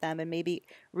conversation with them and maybe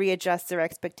readjust their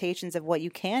expectations of what you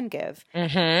can give.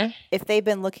 Hmm. If they've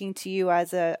been looking to you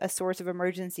as a source of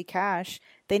emergency cash,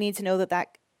 they need to know that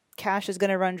that cash is going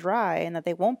to run dry and that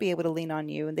they won't be able to lean on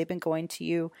you. And they've been going to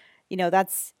you,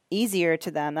 that's easier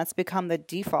to them. That's become the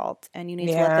default. And you need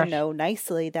to let Yeah. them know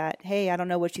nicely that, hey, I don't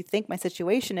know what you think my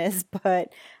situation is,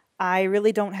 but I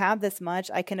really don't have this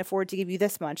much. I can afford to give you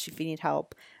this much if you need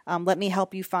help. Let me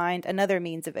help you find another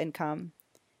means of income.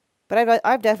 But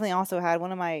I've definitely also had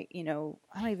one of my, I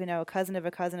don't even know, a cousin of a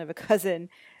cousin of a cousin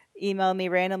emailed me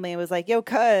randomly and was like, "Yo,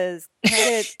 cuz,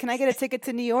 can I get a ticket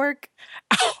to New York?"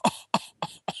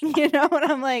 And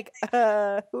I'm like,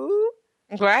 who?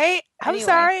 Right? I'm Anyway,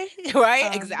 sorry.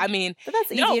 Right? I um, mean, but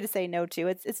that's no. easier to say no to.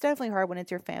 It's definitely hard when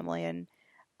it's your family, and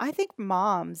I think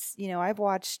moms,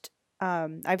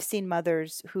 I've seen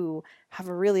mothers who have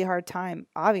a really hard time,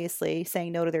 obviously,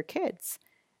 saying no to their kids.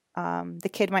 The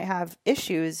kid might have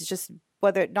issues, just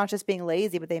whether not just being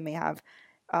lazy, but they may have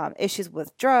issues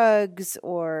with drugs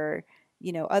or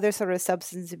other sort of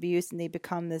substance abuse, and they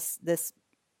become this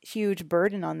huge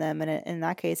burden on them. And in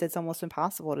that case, it's almost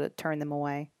impossible to turn them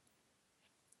away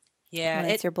Yeah, when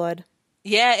it's your blood.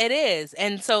 it is.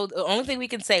 And so the only thing we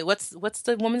can say, what's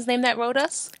the woman's name that wrote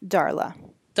us? Darla.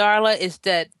 Darla, is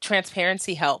that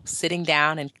transparency helps, sitting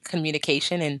down and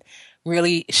communication and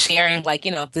really sharing, like,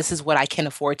 this is what I can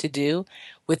afford to do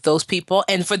with those people.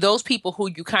 And for those people who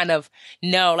you kind of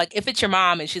know, like if it's your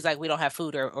mom and she's like, we don't have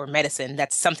food or medicine,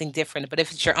 that's something different. But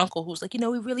if it's your uncle who's like, we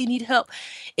really need help,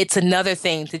 it's another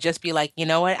thing to just be like, you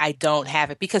know what, I don't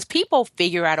have it. Because people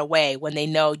figure out a way when they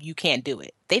know you can't do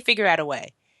it. They figure out a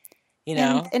way, you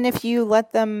And know? and if you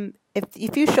let them,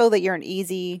 if you show that you're an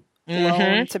easy Mm-hmm.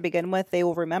 loan to begin with, they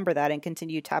will remember that and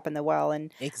continue tapping the well.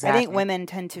 And I think Exactly. women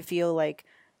tend to feel like,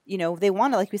 they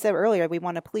want to, like we said earlier, we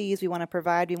want to please, we want to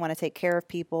provide, we want to take care of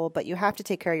people, but you have to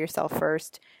take care of yourself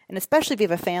first. And especially if you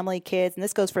have a family, kids, and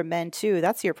this goes for men too,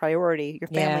 that's your priority, your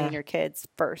family Yeah. and your kids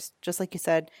first. Just like you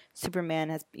said, Superman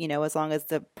has, as long as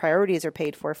the priorities are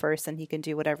paid for first, then he can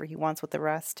do whatever he wants with the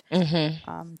rest.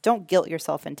 Mm-hmm. Don't guilt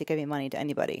yourself into giving money to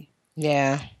anybody.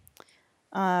 Yeah.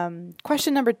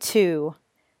 Question number 2.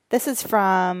 This is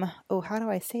from, oh, how do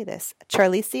I say this?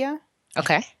 Charlicia.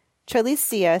 Okay.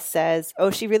 Charlicia says,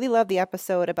 oh, she really loved the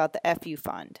episode about the FU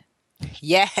fund.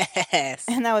 Yes.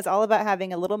 And that was all about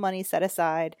having a little money set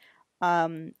aside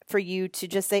for you to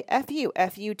just say F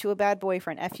you to a bad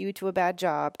boyfriend, F you to a bad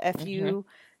job, F Hmm. you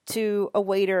to a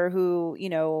waiter who,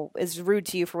 is rude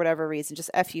to you for whatever reason, just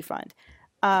F you fund.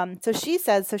 So she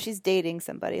says, so she's dating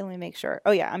somebody. Let me make sure.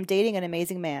 Oh, yeah, I'm dating an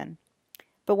amazing man.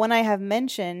 But when I have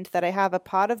mentioned that I have a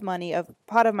pot of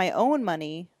my own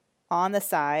money on the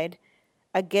side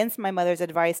against my mother's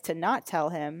advice to not tell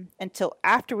him until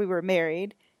after we were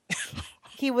married,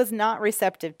 he was not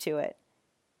receptive to it.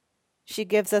 She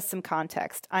gives us some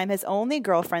context. I'm his only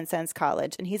girlfriend since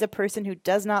college, and he's a person who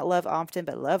does not love often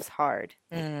but loves hard.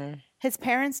 Mm. His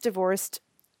parents divorced,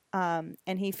 and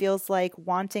he feels like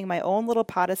wanting my own little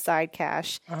pot of side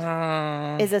cash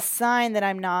Uh, is a sign that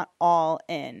I'm not all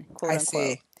in, quote I unquote.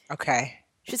 see. Okay.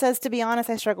 She says, to be honest,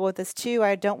 I struggle with this too.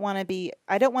 I don't want to be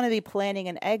planning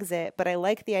an exit, but I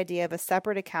like the idea of a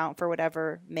separate account for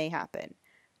whatever may happen.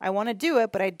 I want to do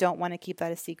it, but I don't want to keep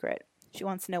that a secret. She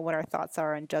wants to know what our thoughts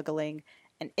are on juggling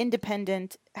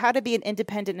how to be an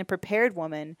independent and prepared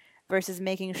woman versus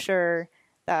making sure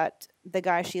that the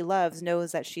guy she loves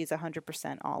knows that she's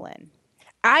 100% all in.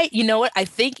 You know what? I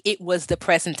think it was the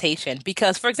presentation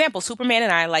because, for example, Superman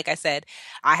and I, like I said,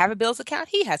 I have a bills account.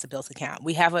 He has a bills account.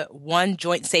 We have a one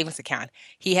joint savings account.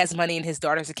 He has money in his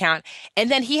daughter's account. And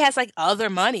then he has like other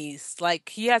monies. Like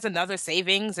he has another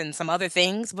savings and some other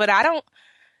things, but I don't,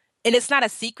 and it's not a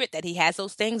secret that he has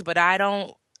those things, but I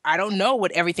don't know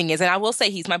what everything is. And I will say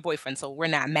he's my boyfriend, so we're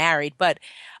not married, but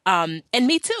and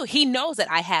me too. He knows that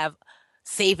I have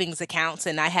savings accounts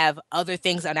and I have other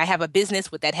things and I have a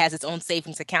business with that has its own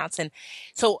savings accounts. And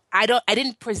so I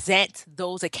didn't present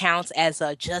those accounts as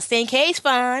a just in case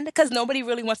fund because nobody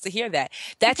really wants to hear that.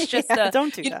 That's just Yeah,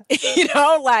 don't do you, that.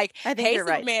 like, I think hey you're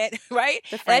right. Superman, right?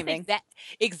 The And I think framing. that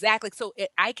exactly. So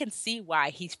I can see why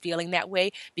he's feeling that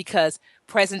way because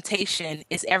presentation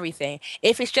is everything.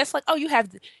 If it's just like, oh, you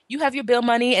have your bill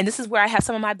money and this is where I have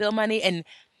some of my bill money, and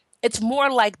it's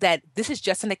more like that this is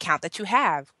just an account that you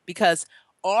have because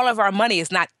all of our money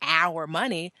is not our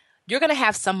money. You're going to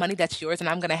have some money that's yours and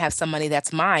I'm going to have some money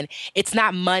that's mine. It's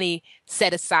not money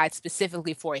set aside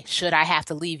specifically for should I have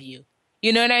to leave you.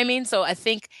 You know what I mean? So I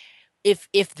think if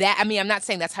that, I mean, I'm not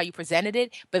saying that's how you presented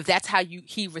it, but if that's how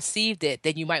he received it,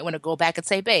 then you might want to go back and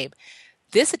say, babe,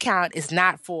 this account is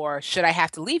not for should I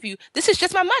have to leave you. This is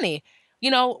just my money.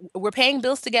 We're paying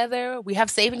bills together. We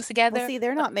have savings Well, together. see,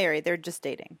 they're not married. They're just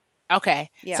dating. Okay.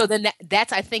 So Yeah. then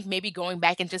that's, I think, maybe going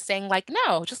back and just saying like,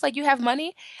 no, just like you have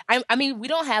money. I mean, we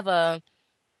don't have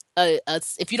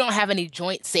if you don't have any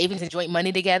joint savings and joint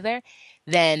money together,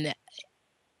 then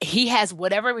he has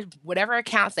whatever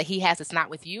accounts that he has that's not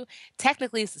with you.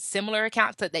 Technically, it's similar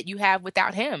accounts that you have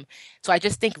without him. So I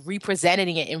just think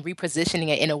representing it and repositioning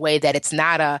it in a way that it's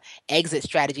not a exit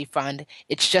strategy fund.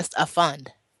 It's just a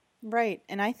fund. Right.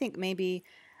 And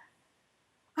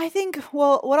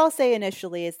well, what I'll say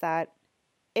initially is that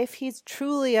if he's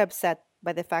truly upset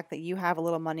by the fact that you have a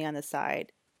little money on the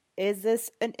side, is this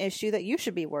an issue that you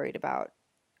should be worried about?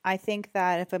 I think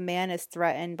that if a man is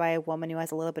threatened by a woman who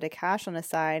has a little bit of cash on the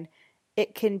side,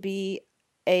 it can be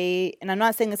and I'm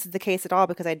not saying this is the case at all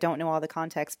because I don't know all the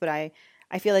context, but I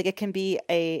feel like it can be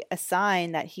a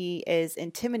sign that he is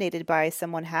intimidated by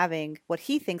someone having what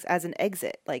he thinks as an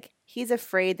exit. Like he's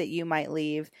afraid that you might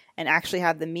leave and actually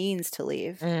have the means to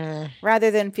leave Mm,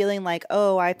 rather than feeling like,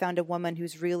 oh, I found a woman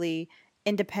who's really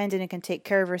independent and can take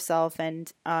care of herself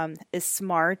and is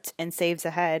smart and saves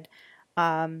ahead.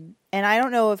 And I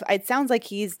don't know if it sounds like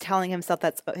he's telling himself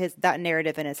that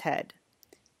narrative in his head.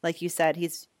 Like you said,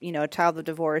 he's a child of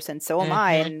divorce, and so am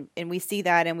I, hmm and we see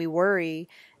that and we worry,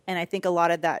 and I think a lot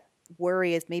of that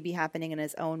worry is maybe happening in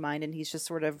his own mind, and he's just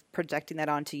sort of projecting that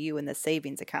onto you in the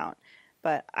savings account.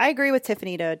 But I agree with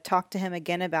Tiffany to talk to him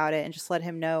again about it and just let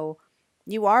him know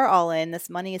you are all in. This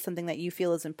money is something that you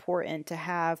feel is important to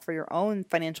have for your own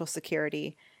financial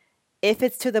security. If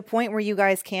it's to the point where you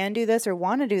guys can do this or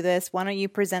want to do this, why don't you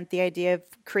present the idea of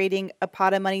creating a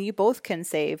pot of money you both can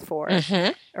save for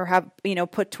hmm or have,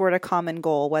 put toward a common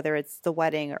goal, whether it's the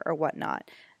wedding or whatnot.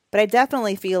 But I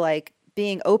definitely feel like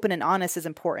being open and honest is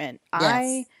important.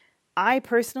 I Yes. I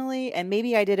personally, and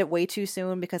maybe I did it way too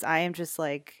soon because I am just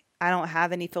like I don't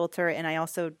have any filter, and I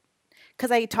also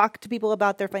because I talk to people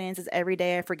about their finances every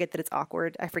day, I forget that it's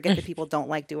awkward. I forget that people don't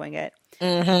like doing it.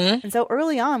 hmm And so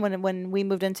early on, when we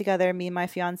moved in together, me and my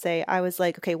fiance, I was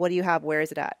like, okay, what do you have? Where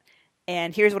is it at?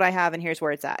 And here's what I have, and here's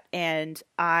where it's at. And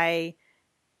I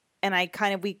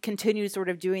kind of we continued sort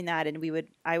of doing that, and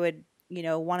I would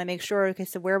want to make sure, okay,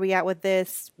 so where are we at with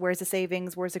this? Where's the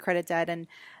savings? Where's the credit debt? And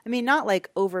I mean, not like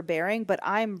overbearing, but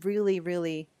I'm really,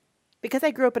 really because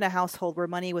I grew up in a household where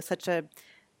money was such a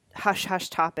hush hush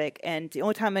topic, and the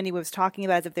only time anyone was talking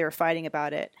about it is if they were fighting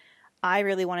about it. I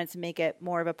really wanted to make it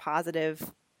more of a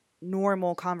positive,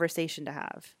 normal conversation to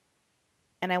have.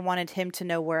 And I wanted him to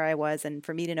know where I was and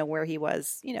for me to know where he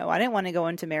was. I didn't want to go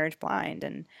into marriage blind,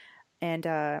 and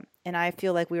I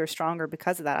feel like we were stronger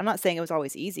because of that. I'm not saying it was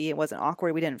always easy. It wasn't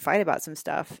awkward. We didn't fight about some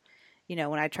stuff,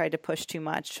 when I tried to push too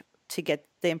much to get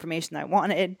the information I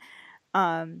wanted.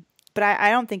 But I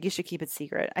don't think you should keep it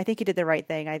secret. I think you did the right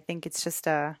thing. I think it's just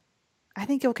I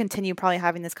think you'll continue probably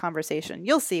having this conversation.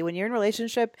 You'll see when you're in a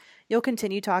relationship, you'll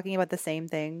continue talking about the same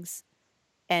things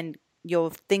and you'll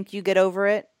think you get over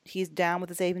it. He's down with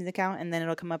the savings account, and then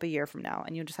it'll come up a year from now,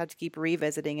 and you'll just have to keep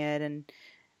revisiting it and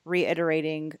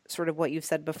reiterating sort of what you've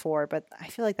said before. But I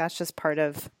feel like that's just part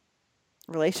of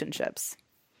relationships.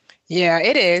 Yeah,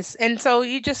 it is. And so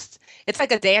it's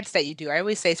like a dance that you do. I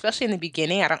always say, especially in the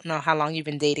beginning, I don't know how long you've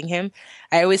been dating him.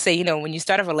 I always say, when you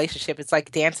start a relationship, it's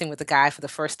like dancing with a guy for the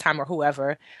first time or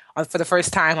whoever, or for the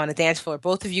first time on a dance floor.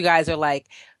 Both of you guys are like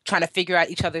trying to figure out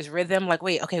each other's rhythm. Like,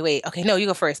 wait, okay, no, you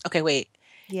go first. Okay, wait.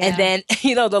 And Yeah.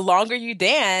 then, the longer you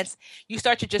dance, you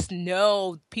start to just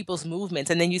know people's movements.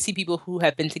 And then you see people who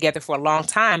have been together for a long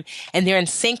time and they're in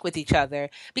sync with each other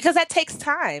because that takes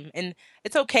time. And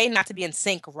it's okay not to be in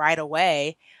sync right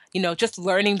away. Just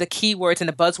learning the keywords and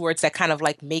the buzzwords that kind of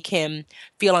like make him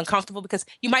feel uncomfortable because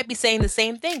you might be saying the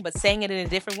same thing, but saying it in a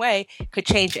different way could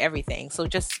change everything. So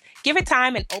just give it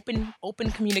time, and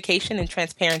open communication and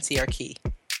transparency are key.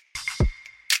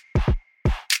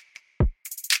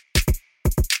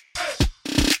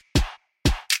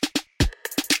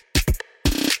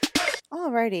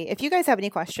 Alrighty. If you guys have any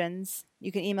questions,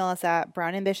 you can email us at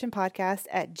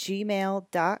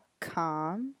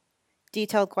brownambitionpodcast@gmail.com.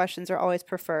 Detailed questions are always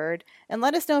preferred. And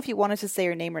let us know if you want us to say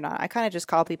your name or not. I kind of just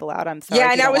call people out. I'm sorry Yeah,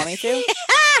 if and you I don't was want me to.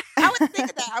 I was thinking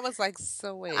that. I was like, so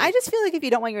I wait. just feel like if you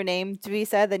don't want your name to be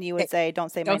said, then you would Hey, say,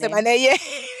 don't say my don't say my name. name.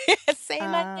 Yeah. Say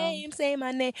my Um, name. Say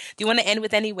my name. Do you want to end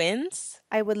with any wins?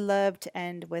 I would love to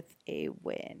end with a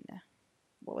win.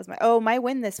 What was my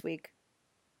win this week?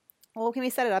 Well, can we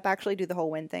set it up? Actually, do the whole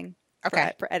win thing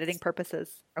Okay. for editing purposes.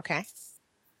 Okay.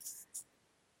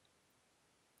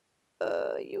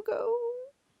 You go.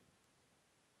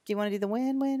 Do you want to do the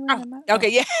win, win, win? Oh, Oh, okay.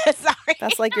 Yeah. Sorry.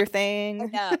 that's like your I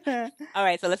thing. know. All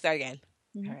right. So let's start again.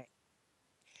 All Mhm. right.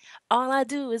 All I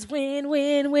do is win,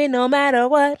 win, win, no matter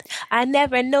what. I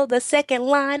never know the second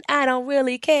line. I don't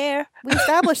really care. We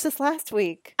established this last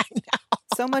week.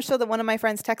 So much so that one of my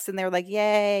friends texted and they were like,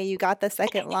 "Yay, you got the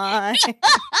second line."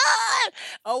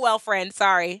 Oh well, friend.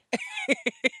 Sorry.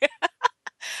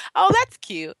 Oh, that's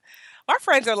cute. Our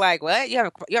friends are like, "What? You have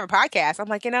a podcast?" I'm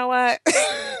like, you know what?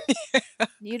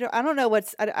 I don't know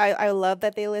what's. I love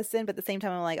that they listen, but at the same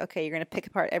time, I'm like, okay, you're gonna pick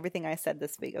apart everything I said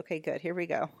this week. Okay, good. Here we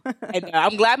go. And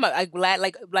I'm glad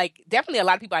like definitely a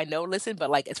lot of people I know listen, but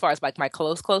like as far as like my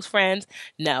close friends,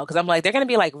 no, because I'm like they're gonna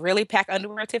be like, really, pack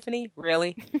underwear, Tiffany,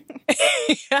 really?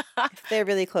 If they're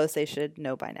really close, they should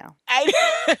know by now. I-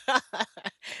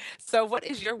 So what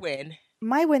is your win?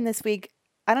 My win this week.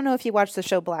 I don't know if you watched the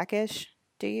show Blackish.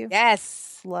 Do you?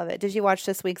 Yes. Love it. Did you watch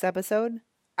this week's episode?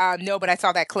 No, but I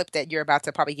saw that clip that you're about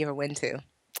to probably give a win to.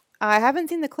 I haven't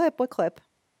seen the clip. What clip?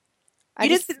 I You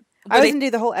didn't. just I Well, was they. gonna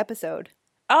do the whole episode.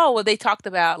 Oh, well, they talked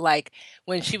about like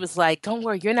when she was like, "Don't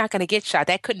worry, you're not gonna get shot.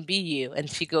 That couldn't be you." And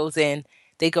she goes in.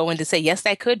 They go in to say, "Yes,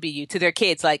 that could be you," to their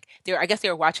kids. Like I guess they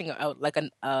were watching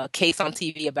a case on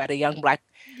TV about a young Yeah,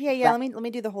 yeah. black. Let me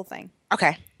do the whole thing.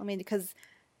 Okay. Because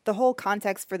the whole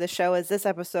context for the show is this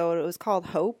episode. It was called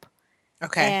Hope,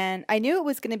 Okay. and I knew it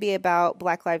was going to be about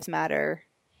Black Lives Matter.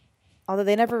 Although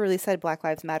they never really said Black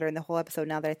Lives Matter in the whole episode.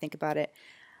 Now that I think about it,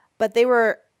 but they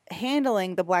were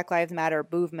handling the Black Lives Matter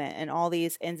movement and all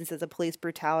these instances of police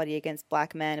brutality against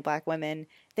black men and black women.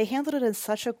 They handled it in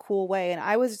such a cool way, and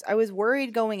I was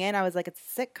worried going in. I was like, it's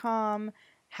a sitcom.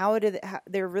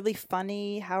 They're really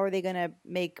funny. How are they going to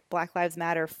make Black Lives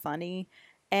Matter funny?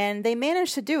 And they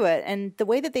managed to do it. And the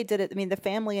way that they did it, I mean, the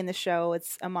family in the show,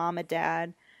 it's a mom, a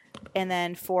dad, and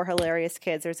then four hilarious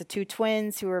kids. There's the two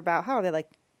twins who are about, how are they, like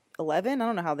 11? I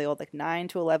don't know how they old, like 9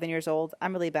 to 11 years old.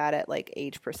 I'm really bad at like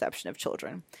age perception of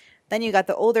children. Then you got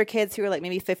the older kids who are like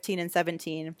maybe 15 and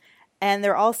 17, and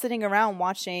they're all sitting around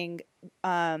watching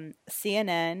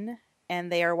CNN,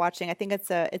 and they are watching. I think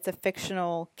it's a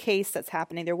fictional case that's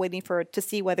happening. They're waiting for to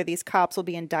see whether these cops will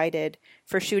be indicted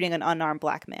for shooting an unarmed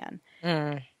black man.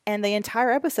 Mm. And the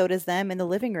entire episode is them in the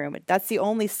living room. That's the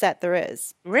only set there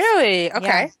is. Really? Yeah,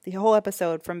 Okay. the whole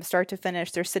episode from start to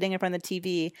finish, they're sitting in front of the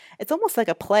TV. It's almost like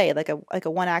a play, like a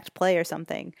one act play or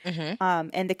something. Hmm.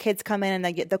 And the kids come in and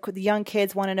they get the young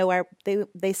kids want to know why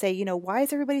they say, why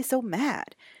is everybody so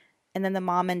mad? And then the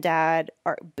mom and dad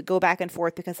go back and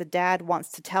forth because the dad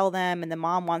wants to tell them and the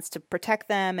mom wants to protect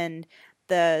them, and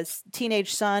the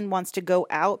teenage son wants to go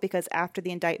out because after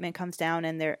the indictment comes down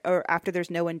or after there's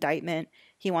no indictment,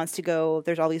 he wants to go.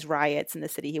 There's all these riots in the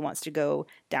city. He wants to go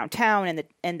downtown,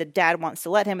 and the dad wants to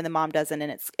let him, and the mom doesn't.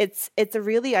 And it's a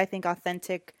really, I think,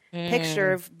 authentic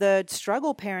picture Mm. of the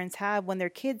struggle parents have when their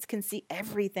kids can see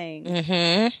everything.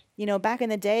 Hmm. Back in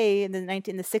the day in the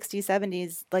 60s,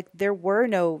 70s, like there were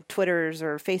no Twitters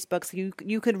or Facebooks.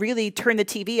 You could really turn the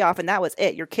TV off and that was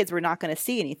it. Your kids were not going to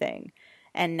see anything.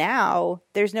 And now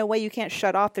there's no way, you can't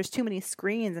shut off. There's too many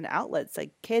screens and outlets.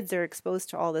 Like kids are exposed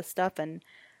to all this stuff. And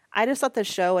I just thought the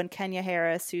show, and Kenya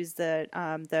Harris, who's the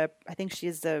I think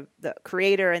she's the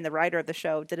creator and the writer of the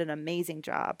show, did an amazing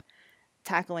job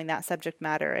tackling that subject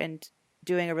matter and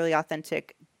doing a really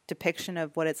authentic depiction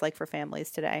of what it's like for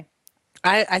families today.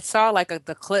 I saw like a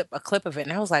clip of it,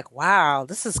 and I was like, wow,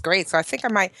 this is great. So I think I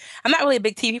might. I'm not really a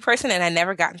big TV person, and I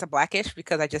never got into Blackish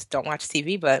because I just don't watch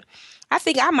TV. But I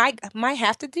think I might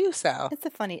have to do so.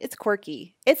 It's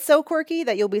quirky. It's so quirky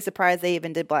that you'll be surprised they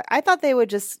even did black. I thought they would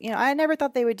just, I never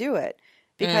thought they would do it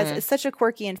because Mm, it's such a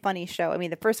quirky and funny show. I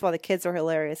mean, first of all, the kids are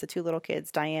hilarious. The two little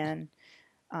kids, Diane,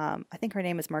 I think her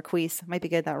name is Marquise. I might be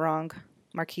getting that wrong.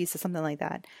 Marquise or something like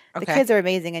that. The okay. kids are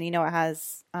amazing, and it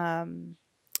has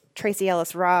Tracy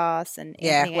Ellis Ross and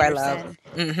Yeah, Anthony who I love.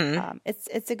 Anderson. Hmm.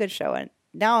 It's a good show, and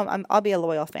now I'll be a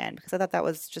loyal fan because I thought that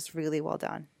was just really well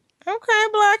done. Okay,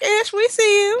 Blackish, we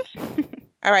see you.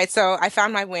 All right, so I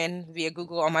found my win via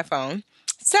Google on my phone.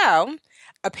 So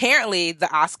apparently, the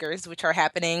Oscars, which are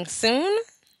happening soon,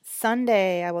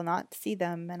 Sunday, I will not see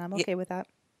them, and I'm y- okay with that.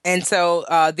 and so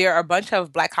there are a bunch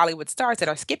of Black Hollywood stars that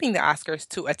are skipping the Oscars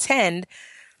to attend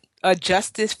a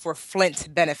Justice for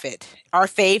Flint benefit. Our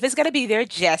fave is going to be there,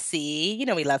 Jesse. You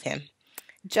know we love him.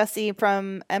 Jesse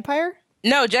from Empire.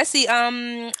 No, Jesse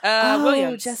Oh,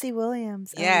 Williams. Jesse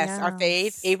Williams. Oh, Yes, our fave,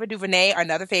 yes. Ava DuVernay, our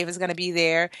another fave is going to be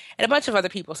there, and a bunch of other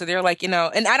people. So they're like, and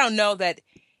I don't know that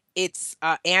it's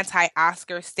a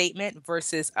anti-Oscar statement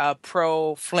versus a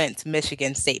pro-Flint,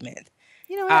 Michigan statement.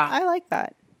 You know what? Uh, I like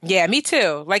that. yeah, me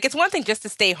too. Like it's one thing just to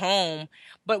stay home,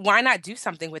 but why not do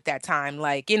something with that time?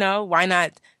 Like, why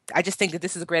not? I just think that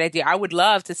this is a great idea. I would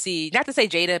love to see, not to say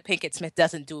Jada Pinkett Smith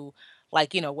doesn't do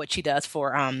like, what she does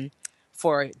for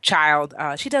child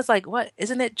she does like what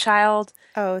isn't it child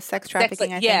Oh, sex sex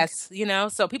trafficking, I think.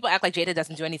 yes, so people act like Jada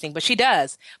doesn't do anything, but she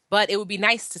does. But it would be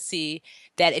nice to see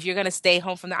that if you're going to stay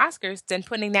home from the Oscars, then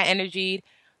putting that energy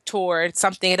toward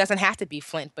something. It doesn't have to be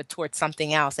Flint, but towards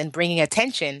something else and bringing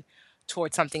attention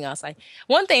towards something else. Like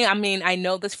one thing, I mean, I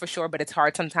know this for sure, but it's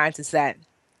hard sometimes, is that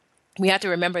we have to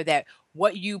remember that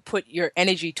what you put your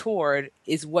energy toward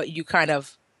is what you kind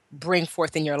of bring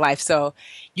forth in your life. So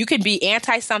you can be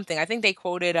anti something. I think they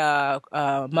quoted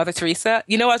Mother Teresa.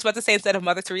 You know what I was about to say instead of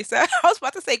Mother Teresa? I was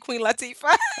about to say Queen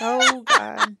Latifah. Oh,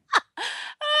 God.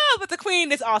 Oh, but the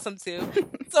Queen is awesome too.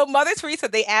 So Mother Teresa,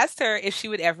 they asked her if she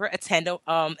would ever attend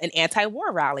an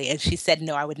anti-war rally, and she said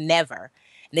no, I would never.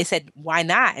 And they said, why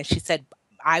not? And she said,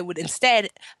 I would instead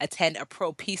attend a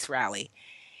pro-peace rally,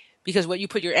 because what you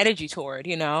put your energy toward,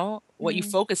 what you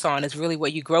Mm. focus on is really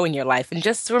what you grow in your life. And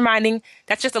just reminding,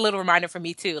 that's just a little reminder for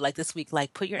me too. Like this week,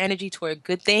 like put your energy toward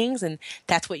good things, and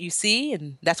that's what you see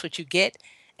and that's what you get.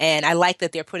 And I like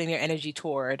that they're putting their energy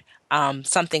toward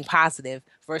something positive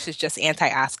versus just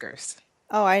anti-Oscars.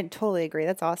 Oh, I totally agree.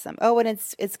 That's awesome. Oh, and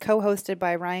it's co-hosted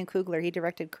by Ryan Coogler. He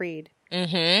directed Creed.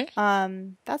 Mm-hmm.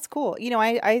 That's cool.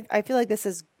 I feel like this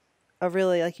is a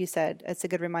really, like you said, it's a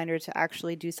good reminder to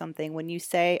actually do something. When you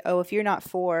say, oh, if you're not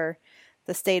for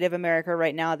the state of America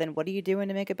right now, then what are you doing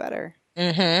to make it better?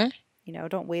 Mm-hmm.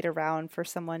 Don't wait around for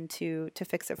someone to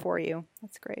fix it for you.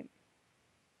 That's great.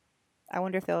 I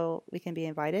wonder if we can be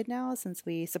invited now since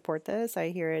we support this. I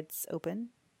hear it's open.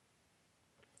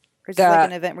 Or is this like The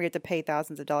an event where you have to pay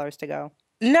thousands of dollars to go?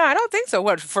 No, I don't think so.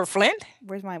 What, for Flint?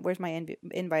 Where's my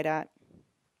invite at?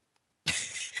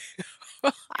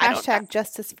 I don't know. Hashtag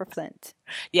justice for Flint.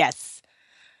 Yes.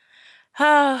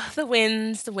 Ah, the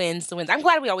wins, the wins, the wins. I'm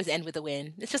glad we always end with a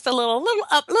win. It's just a little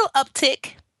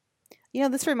uptick.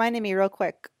 This reminded me real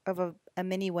quick of a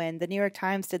mini win. The New York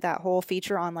Times did that whole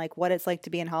feature on like what it's like to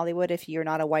be in Hollywood if you're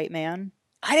not a white man.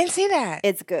 I didn't see that.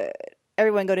 It's good.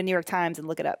 Everyone go to New York Times and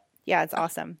look it up. Yeah, it's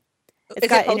awesome. It's Is it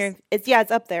got post? it's yeah,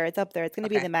 it's up there. It's up there. It's going to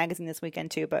be in Okay. the magazine this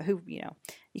weekend too, but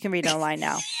you can read it online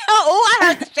now. Oh, I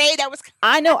heard the shade that was.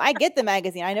 I know, I get the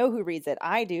magazine. I know who reads it.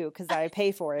 I do cuz I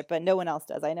pay for it, but no one else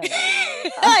does. I know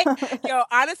Like, that. yo,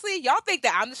 honestly, y'all think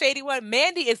that I'm the shady one.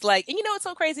 Mandy is like, and you know what's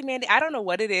so crazy, Mandy? I don't know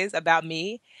what it is about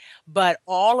me, but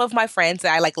all of my friends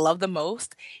that I like love the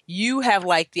most, you have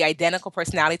like the identical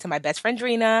personality to my best friend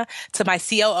Drina, to my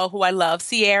COO who I love,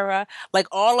 Sierra, like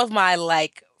all of my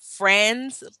like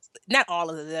friends, not all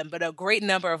of them, but a great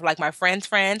number of like my friends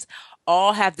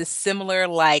all have this similar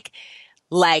like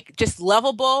just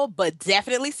lovable but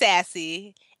definitely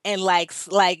sassy, and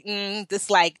this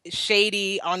like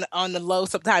shady on the low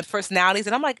sometimes personalities.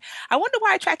 And I'm like, I wonder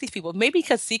why I attract these people. Maybe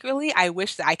because secretly I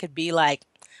wish that I could be like,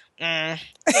 mm.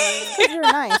 Cuz you're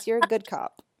nice. You're a good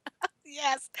cop.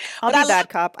 Yes, I'll but be I love. bad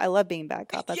cop. I love being bad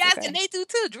cop. That's Yes, and okay. they do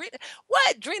too.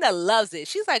 Drina loves it.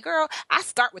 She's like, girl, I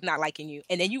start with not liking you,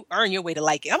 and then you earn your way to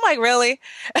like it. I'm like, really?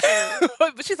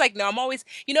 But she's like, no, I'm always,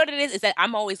 you know what it is that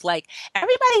I'm always like,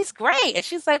 everybody's great. And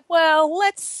she's like, well,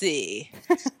 let's see.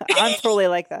 I'm totally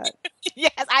like that.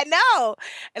 Yes, I know.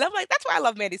 And I'm like, that's why I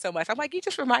love Mandy so much. I'm like, you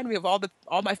just remind me of all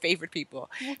my favorite people.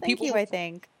 Well, thank People you, who I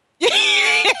think.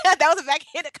 that was a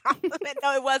backhanded compliment.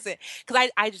 No, it wasn't. Because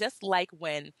I just like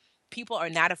when people are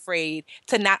not afraid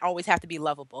to not always have to be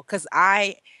lovable, because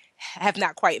I have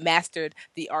not quite mastered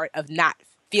the art of not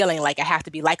feeling like I have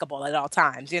to be likable at all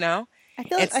times, you know?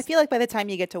 I feel like by the time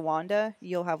you get to Wanda,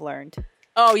 you'll have learned.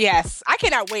 Oh, yes. I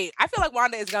cannot wait. I feel like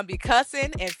Wanda is going to be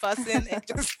cussing and fussing and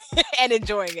just and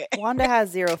enjoying it. Wanda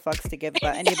has zero fucks to give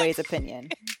about anybody's opinion.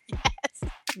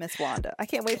 Yes. Miss Wanda. I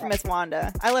can't wait for Miss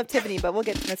Wanda. I love Tiffany, but we'll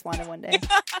get to Miss Wanda one day.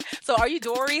 So are you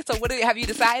Dory? So have you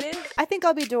decided? I think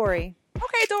I'll be Dory.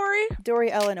 Okay, Dory.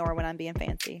 Dory Eleanor when I'm being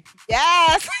fancy.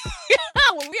 Yes.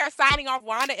 When we are signing off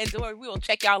Wanda and Dory, we will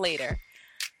check y'all later.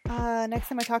 Next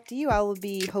time I talk to you, I will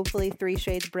be hopefully 3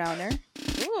 shades browner.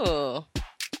 Ooh.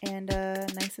 And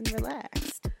nice and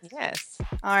relaxed. Yes.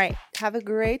 All right. Have a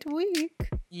great week.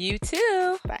 You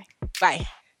too. Bye. Bye.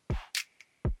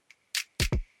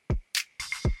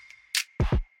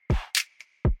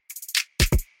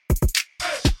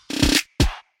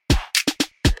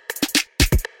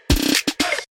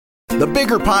 The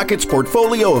Bigger Pockets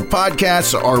portfolio of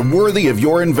podcasts are worthy of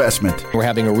your investment. We're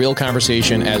having a real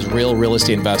conversation as real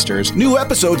estate investors. New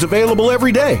episodes available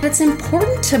every day. It's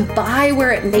important to buy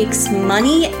where it makes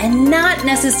money and not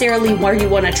necessarily where you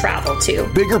want to travel to.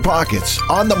 Bigger Pockets,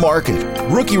 On the Market,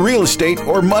 Rookie Real Estate,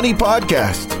 or Money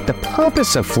Podcast. The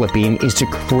purpose of flipping is to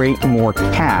create more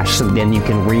cash so then you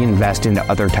can reinvest into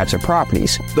other types of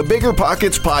properties. The Bigger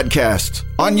Pockets Podcast,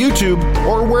 on YouTube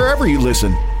or wherever you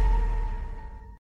listen.